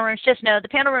these panel rooms, just know the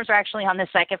panel rooms are actually on the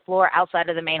second floor outside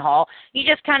of the main hall. You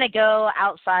just kind of go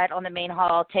outside on the main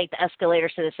hall, take the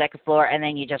escalators to the second floor, and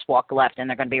then you just walk left, and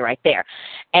they're going to be right there.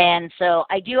 And so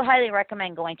I do highly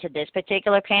recommend going to this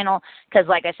particular panel because,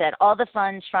 like I said, all the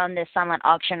funds from this silent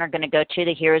auction are going to go to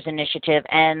the Heroes Initiative.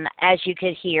 And as you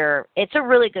could hear, it's a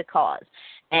really good cause.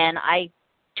 And I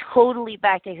totally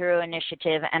back the Hero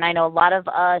Initiative, and I know a lot of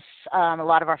us, a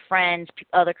lot of our friends,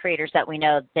 other creators that we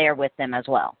know, they're with them as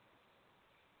well.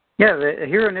 Yeah, the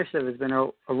Hero Initiative has been a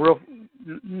real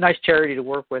nice charity to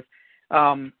work with.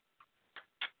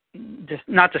 Just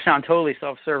not to sound totally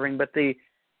self-serving, but the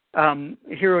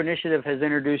Hero Initiative has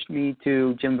introduced me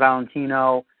to Jim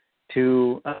Valentino,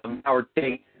 to Howard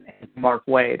Tate, and Mark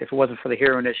Wade. If it wasn't for the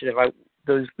Hero Initiative,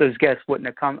 those guests wouldn't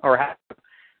have come or have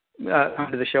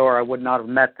come to the show, or I would not have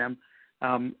met them.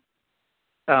 And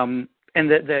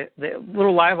the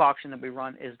little live auction that we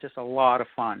run is just a lot of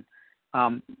fun.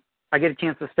 I get a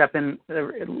chance to step in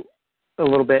a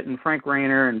little bit, and Frank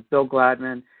Rayner and Bill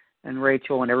Gladman and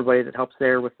Rachel and everybody that helps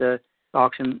there with the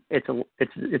auction. It's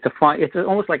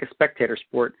almost like a spectator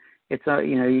sport. It's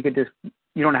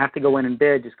you don't have to go in and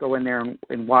bid, just go in there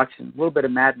and watch a little bit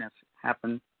of madness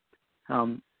happen.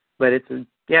 But it's a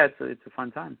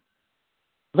fun time.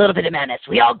 A little bit of madness.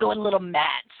 We all go a little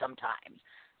mad sometimes.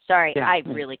 Sorry, yeah. I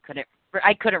really couldn't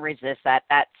resist that.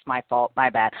 That's my fault. My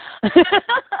bad.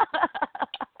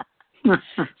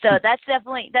 So that's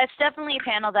definitely a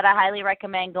panel that I highly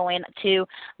recommend going to.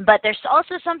 But there's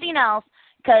also something else.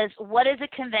 Because what is a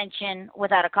convention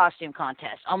without a costume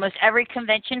contest? Almost every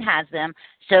convention has them.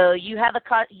 So you have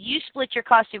you split your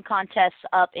costume contests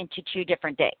up into 2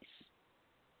 different days.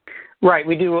 Right.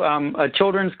 We do a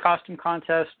children's costume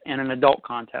contest and an adult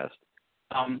contest.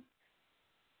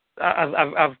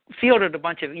 I've fielded a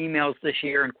bunch of emails this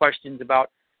year and questions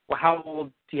about, well, how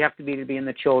old do you have to be in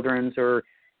the children's, or,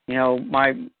 you know,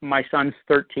 my son's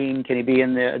 13, can he be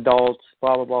in the adults?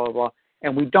 Blah blah blah blah.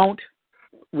 And we don't.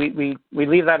 We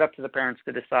leave that up to the parents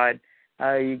to decide.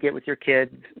 You get with your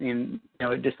kids and, you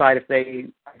know, decide if they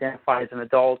identify as an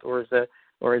adult or as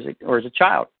a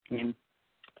child. I mean,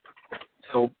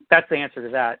 so that's the answer to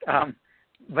that.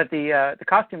 But the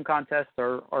costume contests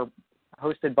are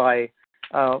hosted by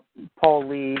Paul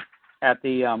Lee at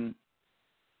the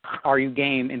RU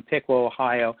Game in Piqua,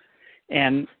 Ohio,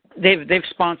 and they've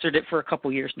sponsored it for a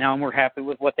couple years now, and we're happy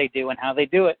with what they do and how they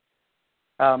do it.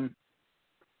 So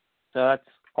that's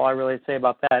all I really say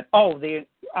about that. Oh,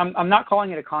 I'm not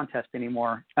calling it a contest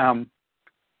anymore. I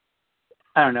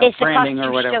don't know, it's branding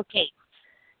or whatever. Showcase.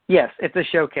 Yes, it's a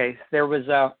showcase. There was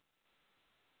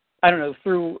I don't know,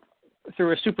 through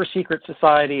a super secret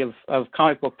society of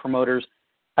comic book promoters,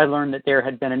 I learned that there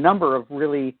had been a number of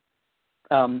really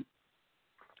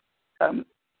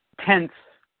tense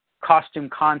costume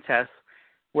contests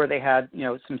where they had, you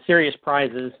know, some serious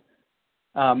prizes.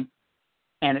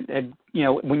 And you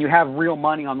know, when you have real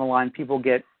money on the line, people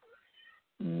get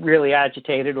really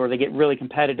agitated or they get really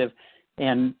competitive,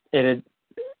 and it had,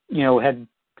 you know, had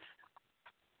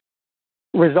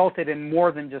resulted in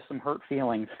more than just some hurt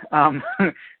feelings.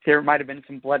 There might have been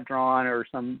some blood drawn or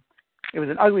some. It was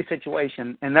an ugly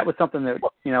situation, and that was something that,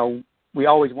 you know, we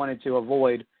always wanted to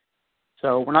avoid.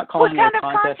 So we're not calling it a contest.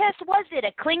 What kind of contest was it?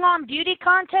 A Klingon beauty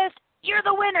contest? You're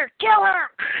the winner. Kill her.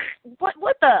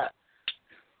 What the?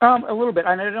 A little bit.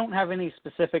 I don't have any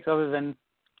specifics other than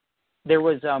there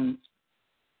was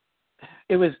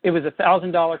it was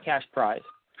 $1,000 cash prize,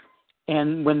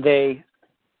 and when they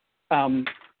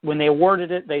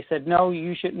awarded it, they said, no,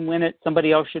 you shouldn't win it.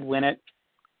 Somebody else should win it.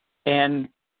 And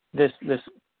this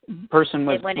person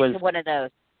was into one of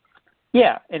those.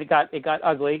 Yeah, and it got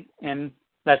ugly, and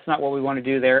that's not what we want to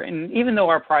do there. And even though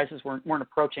our prizes weren't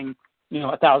approaching, you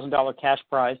know, $1,000 cash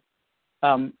prize,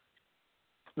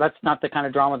 that's not the kind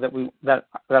of drama that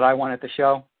I want at the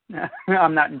show.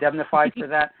 I'm not indemnified for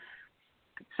that.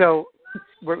 So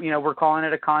we're calling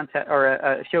it a contest or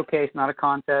a showcase, not a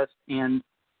contest, and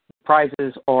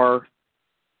prizes are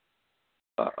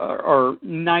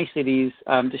niceties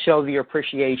to show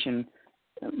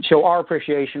our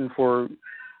appreciation for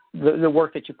the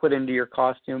work that you put into your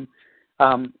costume.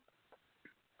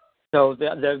 So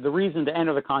the reason to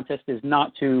enter the contest is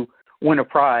not to win a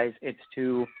prize; it's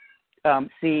to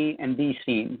see and be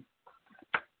seen.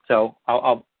 So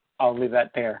I'll leave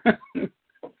that there.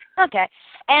 Okay.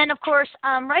 And, of course,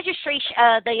 registration,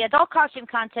 the adult costume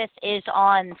contest is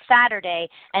on Saturday,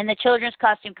 and the children's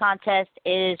costume contest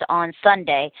is on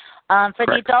Sunday. For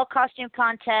the adult costume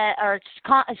contest, or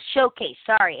showcase,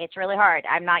 sorry, it's really hard.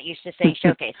 I'm not used to saying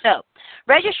showcase. So,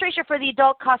 registration for the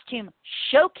adult costume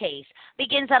showcase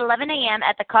begins at 11 a.m.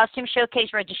 at the costume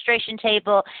showcase registration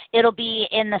table. It'll be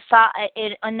on the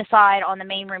side on the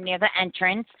main room near the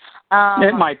entrance.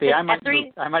 It might be. I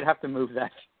might have to move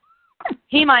that.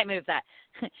 He might move that.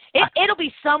 It'll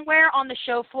be somewhere on the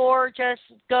show floor. Just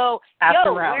go,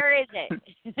 yo, where is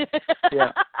it?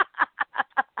 Yeah.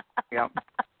 Yep.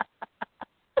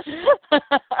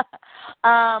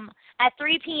 At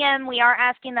 3 p.m., we are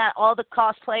asking that all the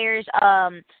cosplayers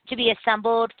to be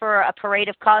assembled for a parade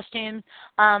of costumes.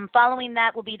 Following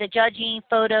that will be the judging,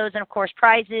 photos, and, of course,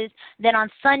 prizes. Then on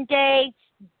Sunday,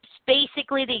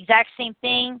 basically the exact same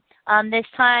thing. This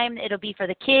time it'll be for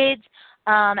the kids.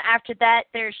 After that,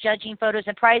 there's judging, photos,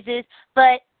 and prizes.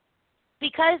 But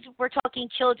because we're talking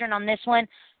children on this one,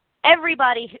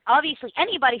 everybody, obviously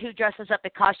anybody who dresses up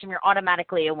in costume, you're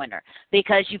automatically a winner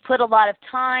because you put a lot of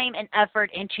time and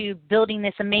effort into building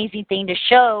this amazing thing to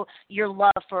show your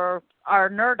love for our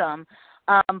nerdom.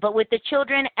 But with the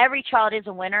children, every child is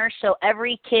a winner, so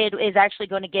every kid is actually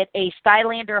going to get a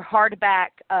Skylander hardback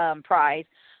prize,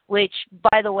 which,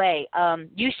 by the way,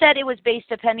 you said it was based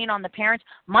depending on the parents.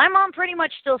 My mom pretty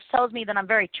much still tells me that I'm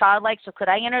very childlike, so could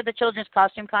I enter the children's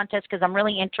costume contest because I'm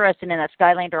really interested in that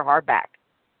Skylander hardback?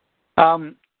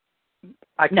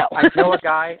 No. I know a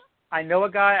guy.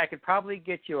 I could probably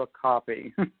get you a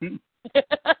copy.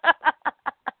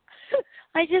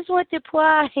 I just want to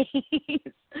play.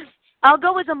 I'll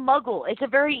go as a muggle. It's a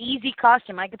very easy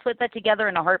costume. I could put that together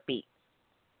in a heartbeat.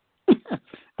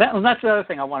 That's the other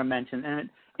thing I want to mention, and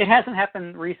it hasn't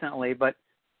happened recently, but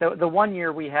the one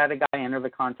year we had a guy enter the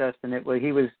contest, and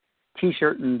he was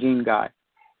T-shirt and jean guy,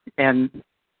 and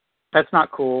that's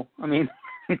not cool. I mean,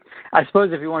 I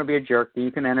suppose if you want to be a jerk,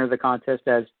 you can enter the contest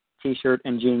as T-shirt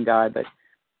and jean guy. But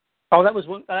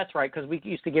that's right, because we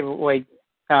used to give away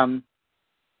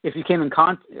if you came in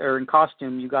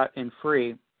costume, you got in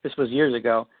free. This was years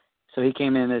ago, so he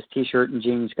came in as T-shirt and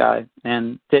jeans guy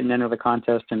and didn't enter the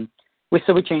contest, and we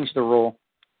changed the rule.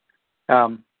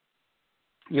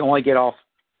 You only get off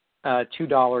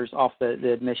 $2 off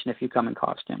the admission if you come in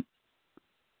costume.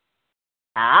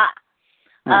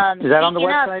 Is that on the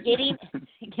website?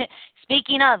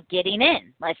 Speaking of getting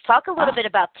in, let's talk a little bit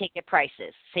about ticket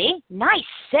prices. See? Nice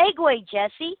segue,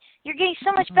 Jesse. You're getting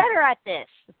so much better at this.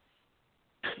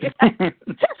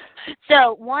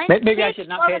 So maybe I should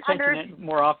not pay attention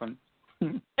more often.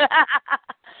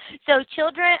 So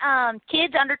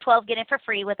kids under 12 get in for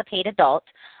free with a paid adult.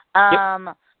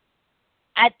 Yep.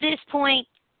 At this point,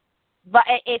 but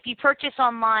if you purchase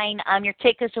online, your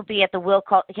tickets will be at the will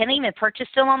call. Can they even purchase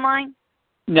still online?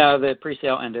 No, the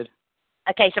pre-sale ended.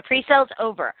 Okay, so pre-sale's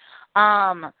over.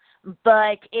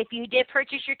 But if you did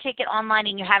purchase your ticket online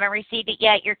and you haven't received it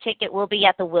yet, your ticket will be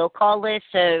at the will call list.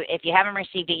 So if you haven't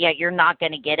received it yet, you're not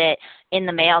going to get it in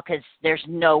the mail because there's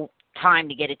no time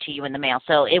to get it to you in the mail.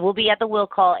 So it will be at the will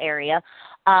call area.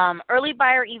 Early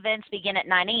buyer events begin at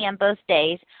 9 a.m. both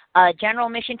days. General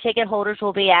admission ticket holders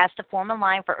will be asked to form a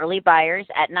line for early buyers.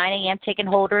 At 9 a.m., ticket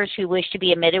holders who wish to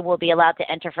be admitted will be allowed to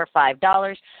enter for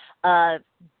 $5.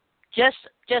 Just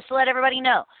to let everybody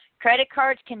know, credit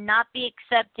cards cannot be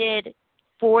accepted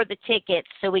for the tickets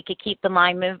so we could keep the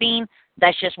line moving.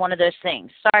 That's just one of those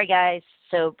things. Sorry, guys.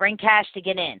 So bring cash to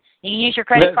get in. You can use your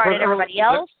credit card and everybody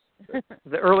else.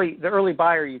 The early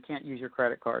buyer, you can't use your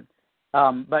credit card.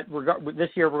 But this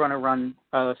year we're going to run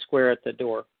Square at the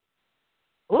door.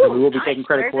 Ooh, we will be nice. taking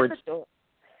credit cards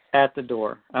at the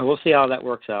door. We'll see how that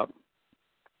works out.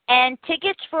 And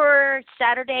tickets for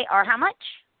Saturday are how much?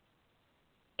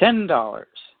 $10 at the door.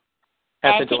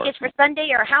 And tickets for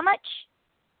Sunday are how much?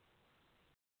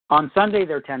 On Sunday,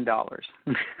 they're $10.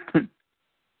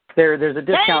 There's a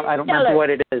discount. I don't remember what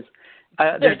it is.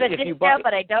 There's a discount,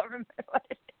 but I don't remember what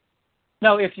it is.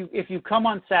 No, if you come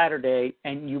on Saturday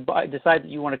and you decide that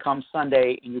you want to come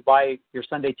Sunday and you buy your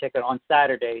Sunday ticket on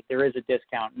Saturday, there is a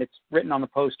discount. And it's written on the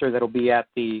poster that'll be at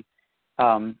the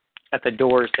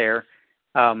doors there.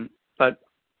 But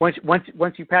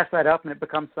once you pass that up and it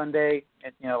becomes Sunday,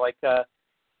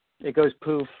 it goes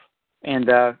poof, and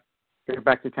you're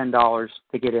back to $10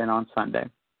 to get in on Sunday.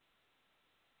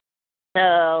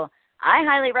 So I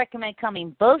highly recommend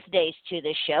coming both days to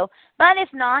this show. But if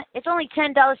not, it's only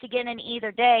 $10 to get in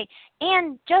either day.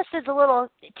 And just as a little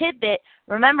tidbit,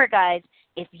 remember, guys,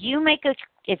 if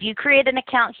you create an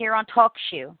account here on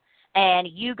TalkShoe and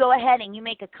you go ahead and you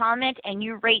make a comment and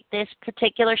you rate this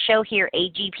particular show here,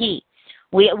 AGP,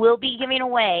 we'll be giving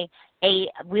away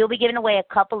a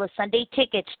couple of Sunday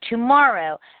tickets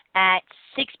tomorrow at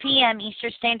 6 p.m.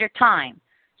 Eastern Standard Time.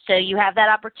 So you have that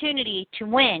opportunity to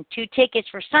win 2 tickets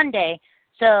for Sunday.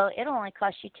 So it'll only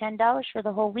cost you $10 for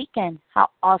the whole weekend.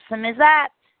 How awesome is that?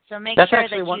 So make sure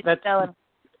that you go.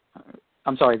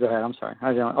 I'm sorry. Go ahead. I'm sorry.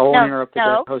 I won't interrupt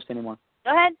the host anymore.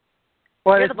 Go ahead.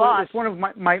 Well, You're the boss. It's one of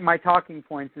my talking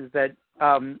points is that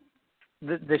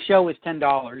the show is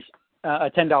 $10,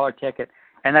 a $10 ticket,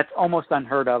 and that's almost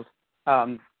unheard of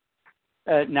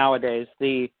nowadays.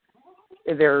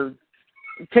 Their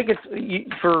tickets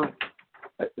for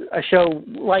a show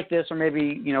like this, or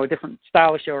maybe a different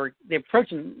style of show, they're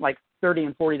approaching like $30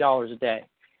 and $40 a day,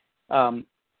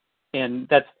 and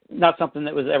that's not something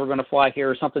that was ever going to fly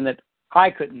here, or something that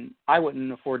I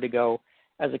wouldn't afford to go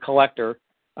as a collector.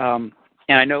 And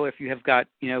I know if you have got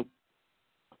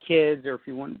kids, or if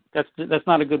you want, that's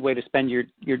not a good way to spend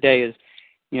your day. Is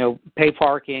pay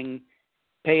parking,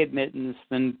 pay admittance,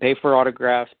 then pay for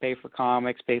autographs, pay for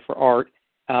comics, pay for art.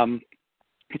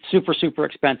 It's super, super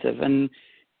expensive. And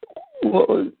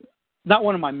not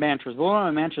one of my mantras, but one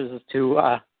of my mantras is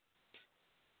to,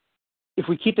 if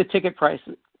we keep the ticket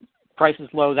prices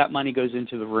low, that money goes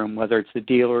into the room, whether it's the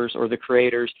dealers or the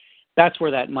creators. That's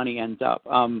where that money ends up.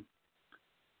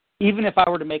 Even if I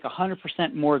were to make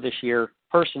 100% more this year,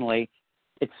 personally,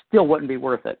 it still wouldn't be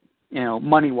worth it,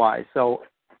 money-wise. So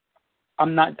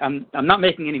I'm not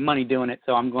making any money doing it,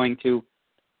 so I'm going to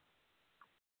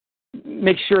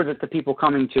make sure that the people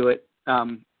coming to it,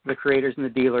 the creators and the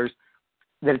dealers,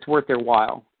 that it's worth their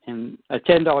while. And a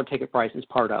 $10 ticket price is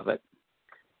part of it.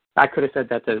 I could have said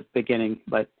that at the beginning,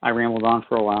 but I rambled on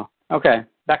for a while. Okay,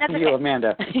 back to you,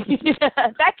 Amanda.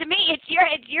 Back to me. It's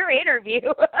your interview.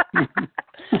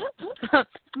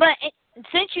 But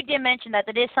since you did mention that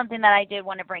is something that I did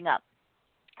want to bring up.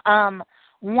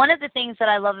 one of the things that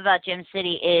I love about Gem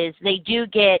City is they do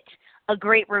get a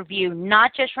great review,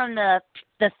 not just from the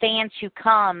fans who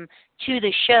come to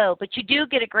the show, but you do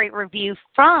get a great review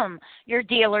from your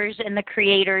dealers and the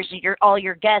creators and all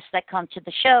your guests that come to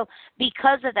the show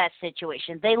because of that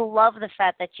situation. They love the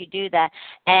fact that you do that.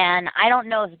 And I don't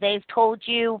know if they've told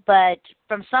you, but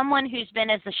from someone who's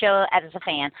been as the show as a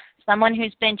fan, someone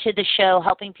who's been to the show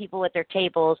helping people with their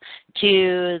tables,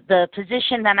 to the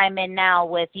position that I'm in now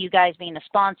with you guys being a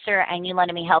sponsor and you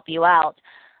letting me help you out,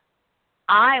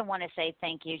 I want to say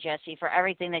thank you, Jesse, for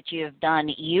everything that you have done.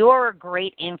 You're a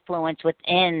great influence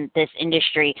within this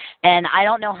industry, and I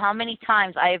don't know how many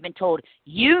times I have been told,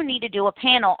 you need to do a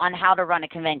panel on how to run a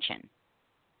convention.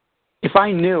 If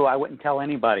I knew, I wouldn't tell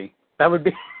anybody. That would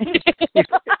be,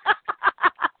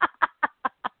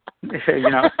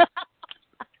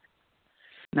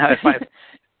 Now,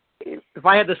 if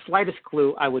I had the slightest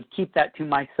clue, I would keep that to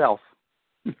myself.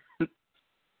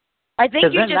 I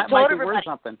think you just told everybody.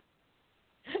 Something.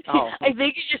 Oh. I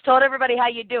think you just told everybody how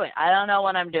you do it. I don't know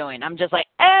what I'm doing. I'm just like,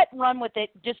 run with it.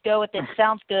 Just go with it.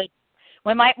 Sounds good.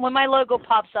 When my logo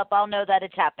pops up, I'll know that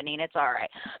it's happening. It's all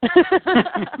right.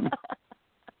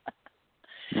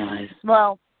 Nice.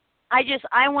 Well, I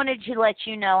wanted to let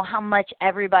you know how much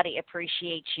everybody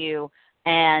appreciates you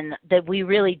and that we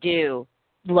really do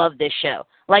love this show.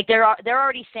 Like they're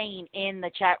already saying in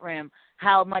the chat room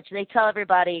how much they tell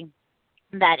everybody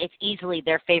that it's easily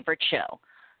their favorite show.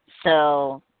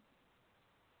 So,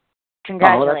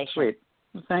 congratulations. Oh, that's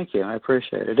sweet. Thank you. I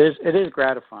appreciate it. It is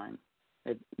gratifying.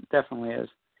 It definitely is.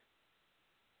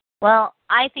 Well,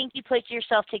 I think you put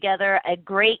yourself together a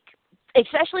great,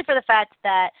 especially for the fact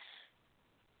that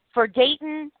for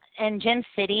Dayton and Gem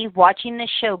City, watching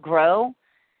this show grow,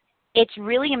 it's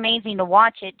really amazing to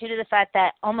watch it due to the fact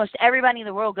that almost everybody in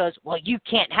the world goes, well, you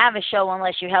can't have a show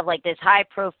unless you have like this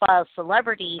high-profile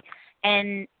celebrity.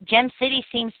 And Gem City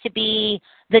seems to be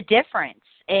the difference.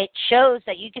 It shows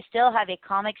that you can still have a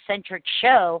comic-centric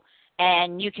show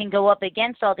and you can go up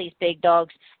against all these big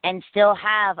dogs and still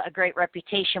have a great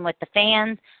reputation with the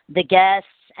fans, the guests,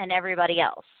 and everybody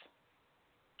else.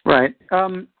 Right.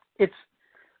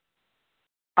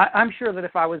 I'm sure that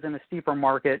if I was in a steeper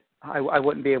market, I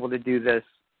wouldn't be able to do this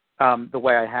the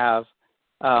way I have.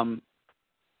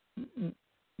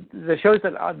 The shows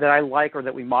that I like or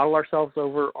that we model ourselves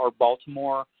over are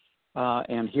Baltimore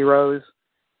and Heroes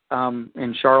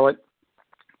in Charlotte.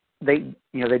 They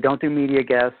don't do media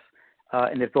guests,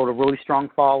 and they've built a really strong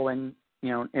following.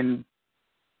 And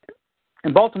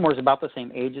Baltimore is about the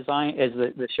same age as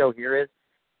the show here is,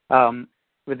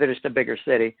 but they're just a bigger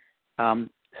city.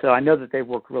 So I know that they've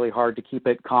worked really hard to keep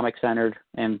it comic centered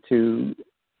and to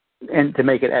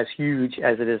make it as huge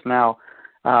as it is now.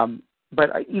 But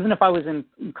even if I was in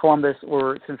Columbus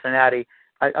or Cincinnati,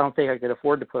 I don't think I could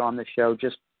afford to put on this show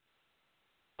just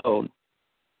alone.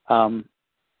 I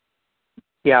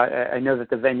know that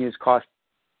the venues cost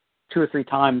 2 or 3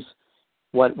 times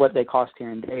what they cost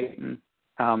here in Dayton.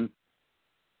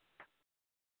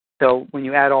 So when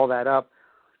you add all that up,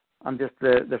 I'm just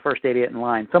the first idiot in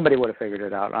line. Somebody would have figured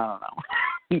it out. I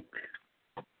don't know.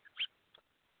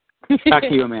 Back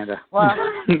to you, Amanda. Well,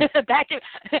 back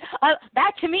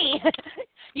to me.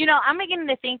 I'm beginning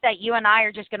to think that you and I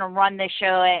are just going to run this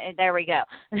show. And there we go.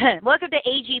 Welcome to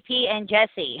AGP and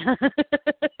Jesse.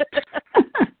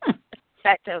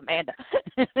 Back to Amanda.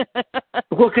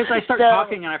 Well, because I start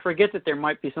talking and I forget that there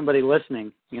might be somebody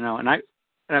listening, and I've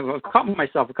caught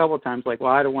myself a couple of times like,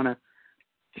 well, I don't want to,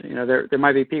 there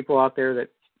might be people out there that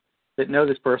know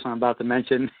this person I'm about to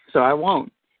mention, so I won't.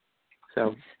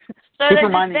 So there's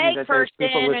this vague person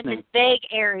in this vague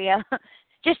area.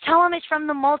 Just tell them it's from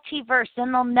the multiverse,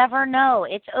 then they'll never know.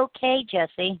 It's okay,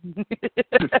 Jesse.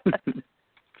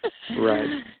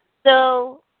 Right.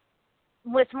 So,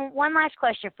 with one last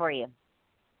question for you.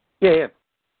 Yeah.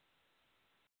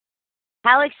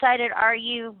 How excited are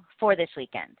you for this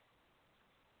weekend?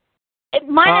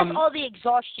 Minus all the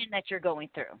exhaustion that you're going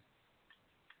through.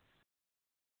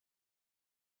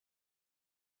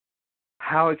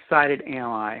 How excited am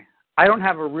I? I don't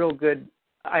have a real good.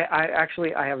 I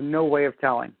have no way of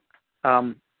telling.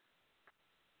 That's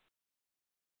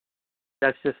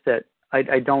just it.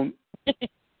 I don't.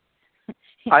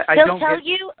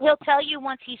 He'll tell you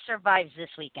once he survives this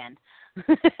weekend.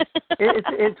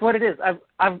 it's what it is.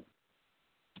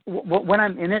 When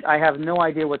I'm in it, I have no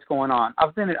idea what's going on.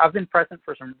 I've been present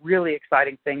for some really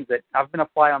exciting things. That I've been a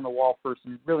fly on the wall for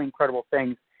some really incredible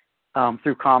things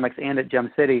through comics and at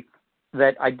Gem City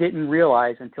that I didn't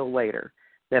realize until later.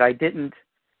 That I didn't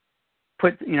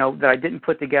put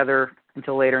together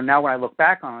until later. Now when I look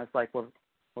back on it, it's like, well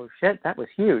shit, that was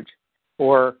huge.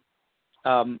 Or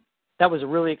that was a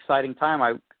really exciting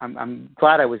time. I'm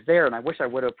glad I was there, and I wish I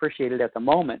would have appreciated it at the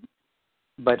moment.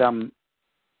 But I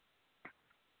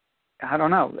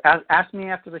don't know. Ask me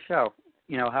after the show.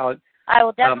 You know how. I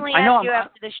will definitely ask you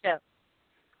after the show.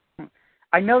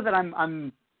 I know that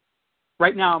I'm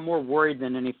right now. I'm more worried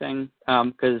than anything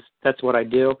because that's what I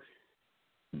do.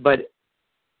 But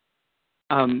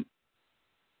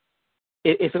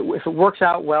if it works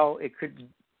out well, it could,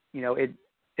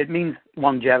 it means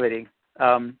longevity.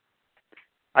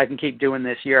 I can keep doing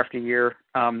this year after year.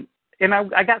 And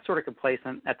I got sort of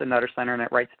complacent at the Nutter Center and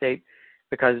at Wright State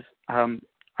because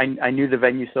I knew the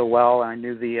venue so well, and I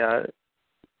knew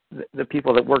the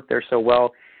people that worked there so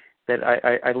well that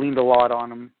I leaned a lot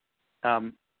on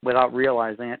them without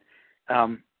realizing it.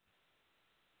 And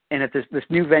at this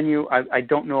new venue, I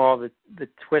don't know all the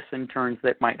twists and turns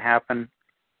that might happen.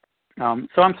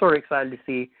 So I'm sort of excited to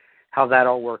see how that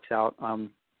all works out.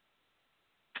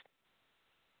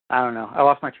 I don't know. I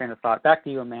lost my train of thought. Back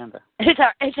to you, Amanda. It's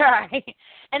all right.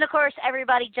 And, of course,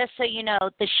 everybody, just so you know,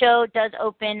 the show does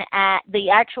open the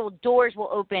actual doors will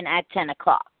open at 10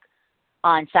 o'clock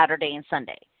on Saturday and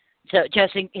Sunday. So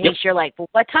just in case you're like, well,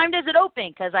 what time does it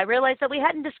open? Because I realized that we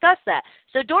hadn't discussed that.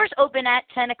 So doors open at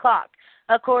 10 o'clock.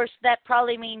 Of course, that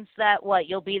probably means that,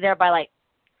 you'll be there by,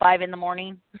 5 in the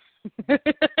morning?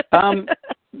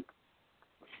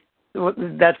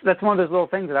 That's one of those little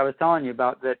things that I was telling you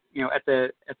about. That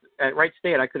at Wright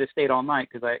State I could have stayed all night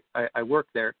because I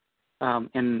worked there,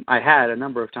 and I had a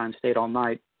number of times stayed all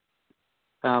night.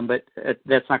 But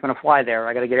that's not going to fly there.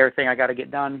 I got to get everything I got to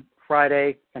get done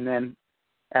Friday, and then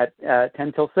at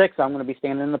 10 till 6 I'm going to be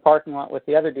standing in the parking lot with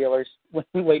the other dealers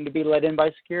waiting to be let in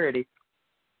by security.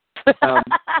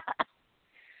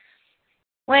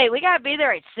 Wait, we got to be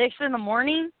there at 6 in the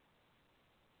morning?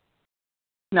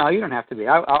 No, you don't have to be.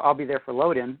 I'll be there for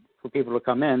load-in for people to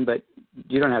come in, but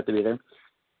you don't have to be there.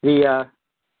 You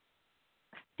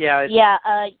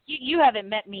haven't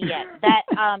met me yet. That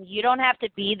you don't have to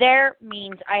be there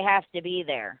means I have to be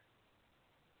there.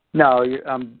 No,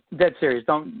 I'm dead serious.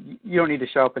 You don't need to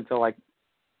show up until I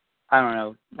don't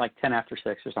know, 10 after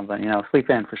 6 or something. Sleep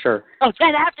in for sure. Oh,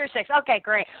 10 after 6. Okay,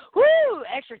 great. Woo!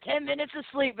 Extra 10 minutes of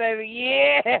sleep,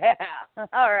 baby. Yeah.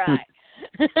 All right.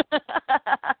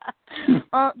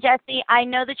 Well, Jesse, I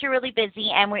know that you're really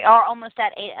busy, and we are almost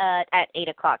at 8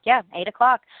 o'clock. Yeah, 8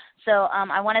 o'clock. So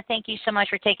I want to thank you so much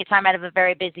for taking time out of a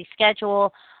very busy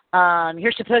schedule.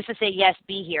 You're supposed to say yes,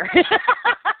 be here.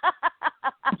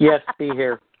 Yes, be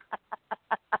here.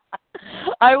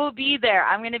 I will be there.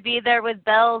 I'm going to be there with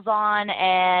bells on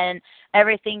and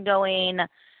everything going,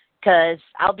 because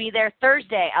I'll be there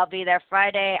Thursday. I'll be there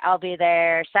Friday. I'll be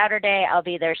there Saturday. I'll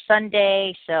be there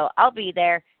Sunday. So I'll be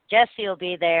there. Jesse will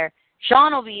be there.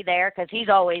 Sean will be there because he's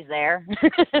always there.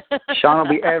 Sean will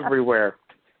be everywhere.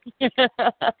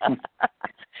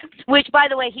 Which, by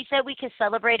the way, he said we could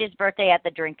celebrate his birthday at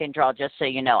the drink and draw, just so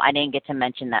you know. I didn't get to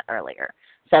mention that earlier.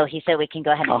 So he said we can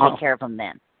go ahead and take care of him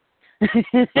then.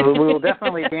 We will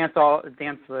definitely dance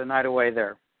the night away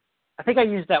there. I think I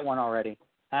used that one already.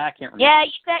 I can't remember. Yeah,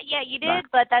 you did,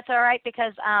 but that's all right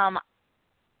because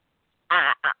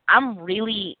I'm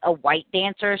really a white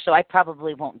dancer, so I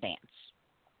probably won't dance.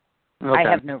 Okay. I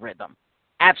have no rhythm.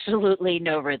 Absolutely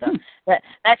no rhythm.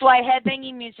 That's why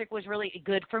headbanging music was really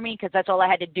good for me, because that's all I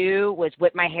had to do was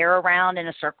whip my hair around in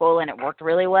a circle, and it worked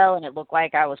really well, and it looked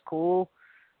like I was cool.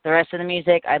 The rest of the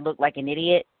music, I looked like an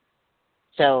idiot.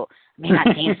 So I may not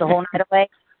dance the whole night away.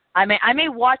 I may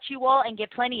watch you all and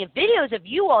get plenty of videos of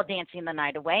you all dancing the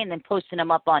night away and then posting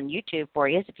them up on YouTube for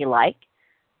you if you like.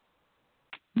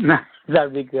 That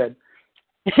would be good.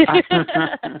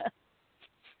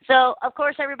 So, of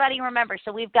course, everybody remember,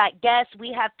 so we've got guests,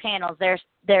 we have panels. There is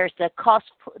the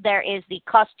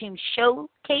costume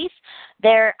showcase.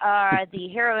 There are the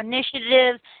hero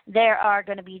initiatives. There are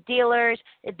going to be dealers.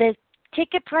 The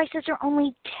ticket prices are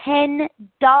only $10.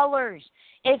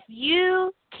 If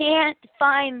you can't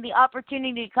find the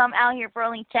opportunity to come out here for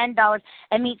only $10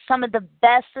 and meet some of the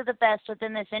best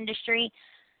within this industry,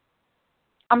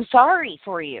 I'm sorry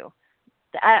for you.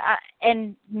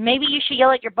 And maybe you should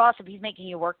yell at your boss if he's making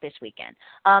you work this weekend.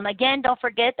 Again, don't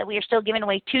forget that we are still giving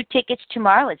away 2 tickets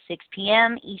tomorrow at 6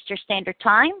 p.m. Eastern Standard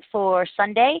Time for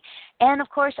Sunday. And, of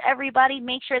course, everybody,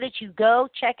 make sure that you go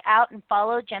check out and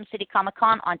follow Gem City Comic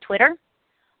Con on Twitter,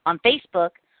 on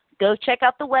Facebook. Go check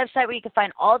out the website where you can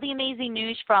find all the amazing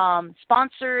news from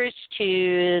sponsors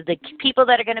to the people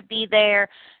that are going to be there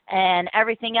and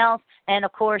everything else. And,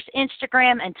 of course,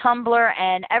 Instagram and Tumblr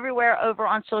and everywhere over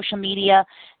on social media.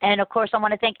 And, of course, I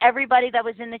want to thank everybody that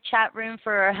was in the chat room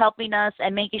for helping us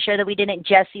and making sure that we didn't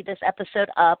Jesse this episode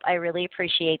up. I really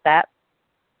appreciate that.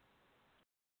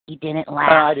 You didn't laugh.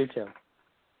 I do too.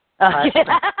 Okay.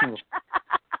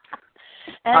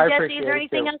 I Jesse, appreciate is there it,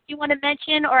 anything too. else you want to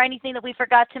mention or anything that we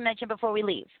forgot to mention before we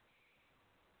leave?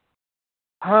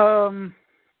 I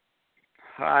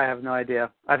have no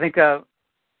idea. I think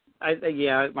I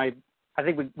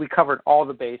think we covered all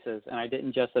the bases, and I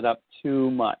didn't jess it up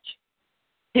too much.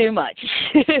 Too much.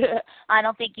 I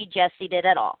don't think you Jessied it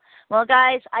at all. Well,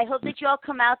 guys, I hope that you all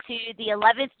come out to the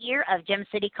 11th year of Gem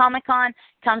City Comic Con.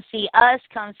 Come see us.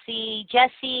 Come see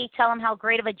Jesse. Tell him how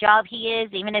great of a job he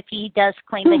is, even if he does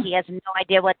claim that he has no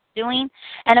idea what he's doing.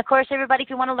 And, of course, everybody, if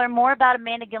you want to learn more about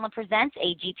Amanda Gilliam Presents,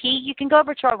 AGP, you can go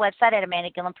over to our website at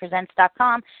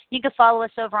amandagilliampresents.com. You can follow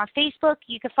us over on Facebook.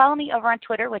 You can follow me over on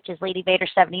Twitter, which is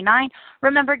LadyVader79.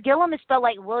 Remember, Gilliam is spelled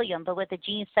like William, but with a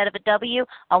G instead of a W.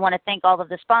 I want to thank all of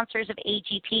the sponsors of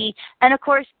AGP. And, of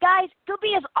course, guys, go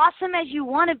be as awesome as you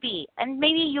want to be, and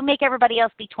maybe you make everybody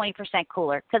else be 20%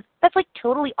 cooler, because that's like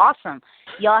totally awesome.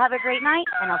 Y'all have a great night,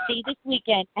 and I'll see you this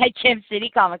weekend at Gem City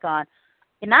Comic Con.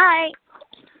 Good night.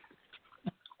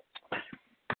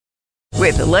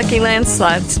 With the Lucky Land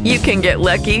Slots, you can get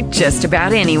lucky just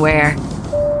about anywhere.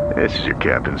 This is your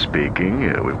captain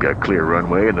speaking. We've got clear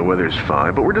runway and the weather's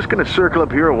fine, but we're just going to circle up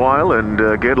here a while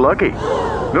and get lucky.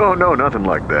 No, nothing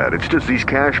like that. It's just these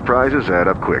cash prizes add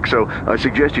up quick. So I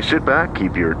suggest you sit back,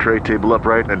 keep your tray table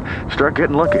upright, and start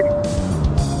getting lucky.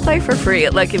 Play for free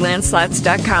at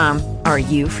LuckyLandSlots.com. Are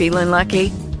you feeling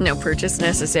lucky? No purchase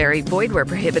necessary. Void where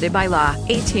prohibited by law.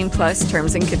 18+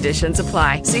 terms and conditions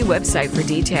apply. See website for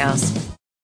details.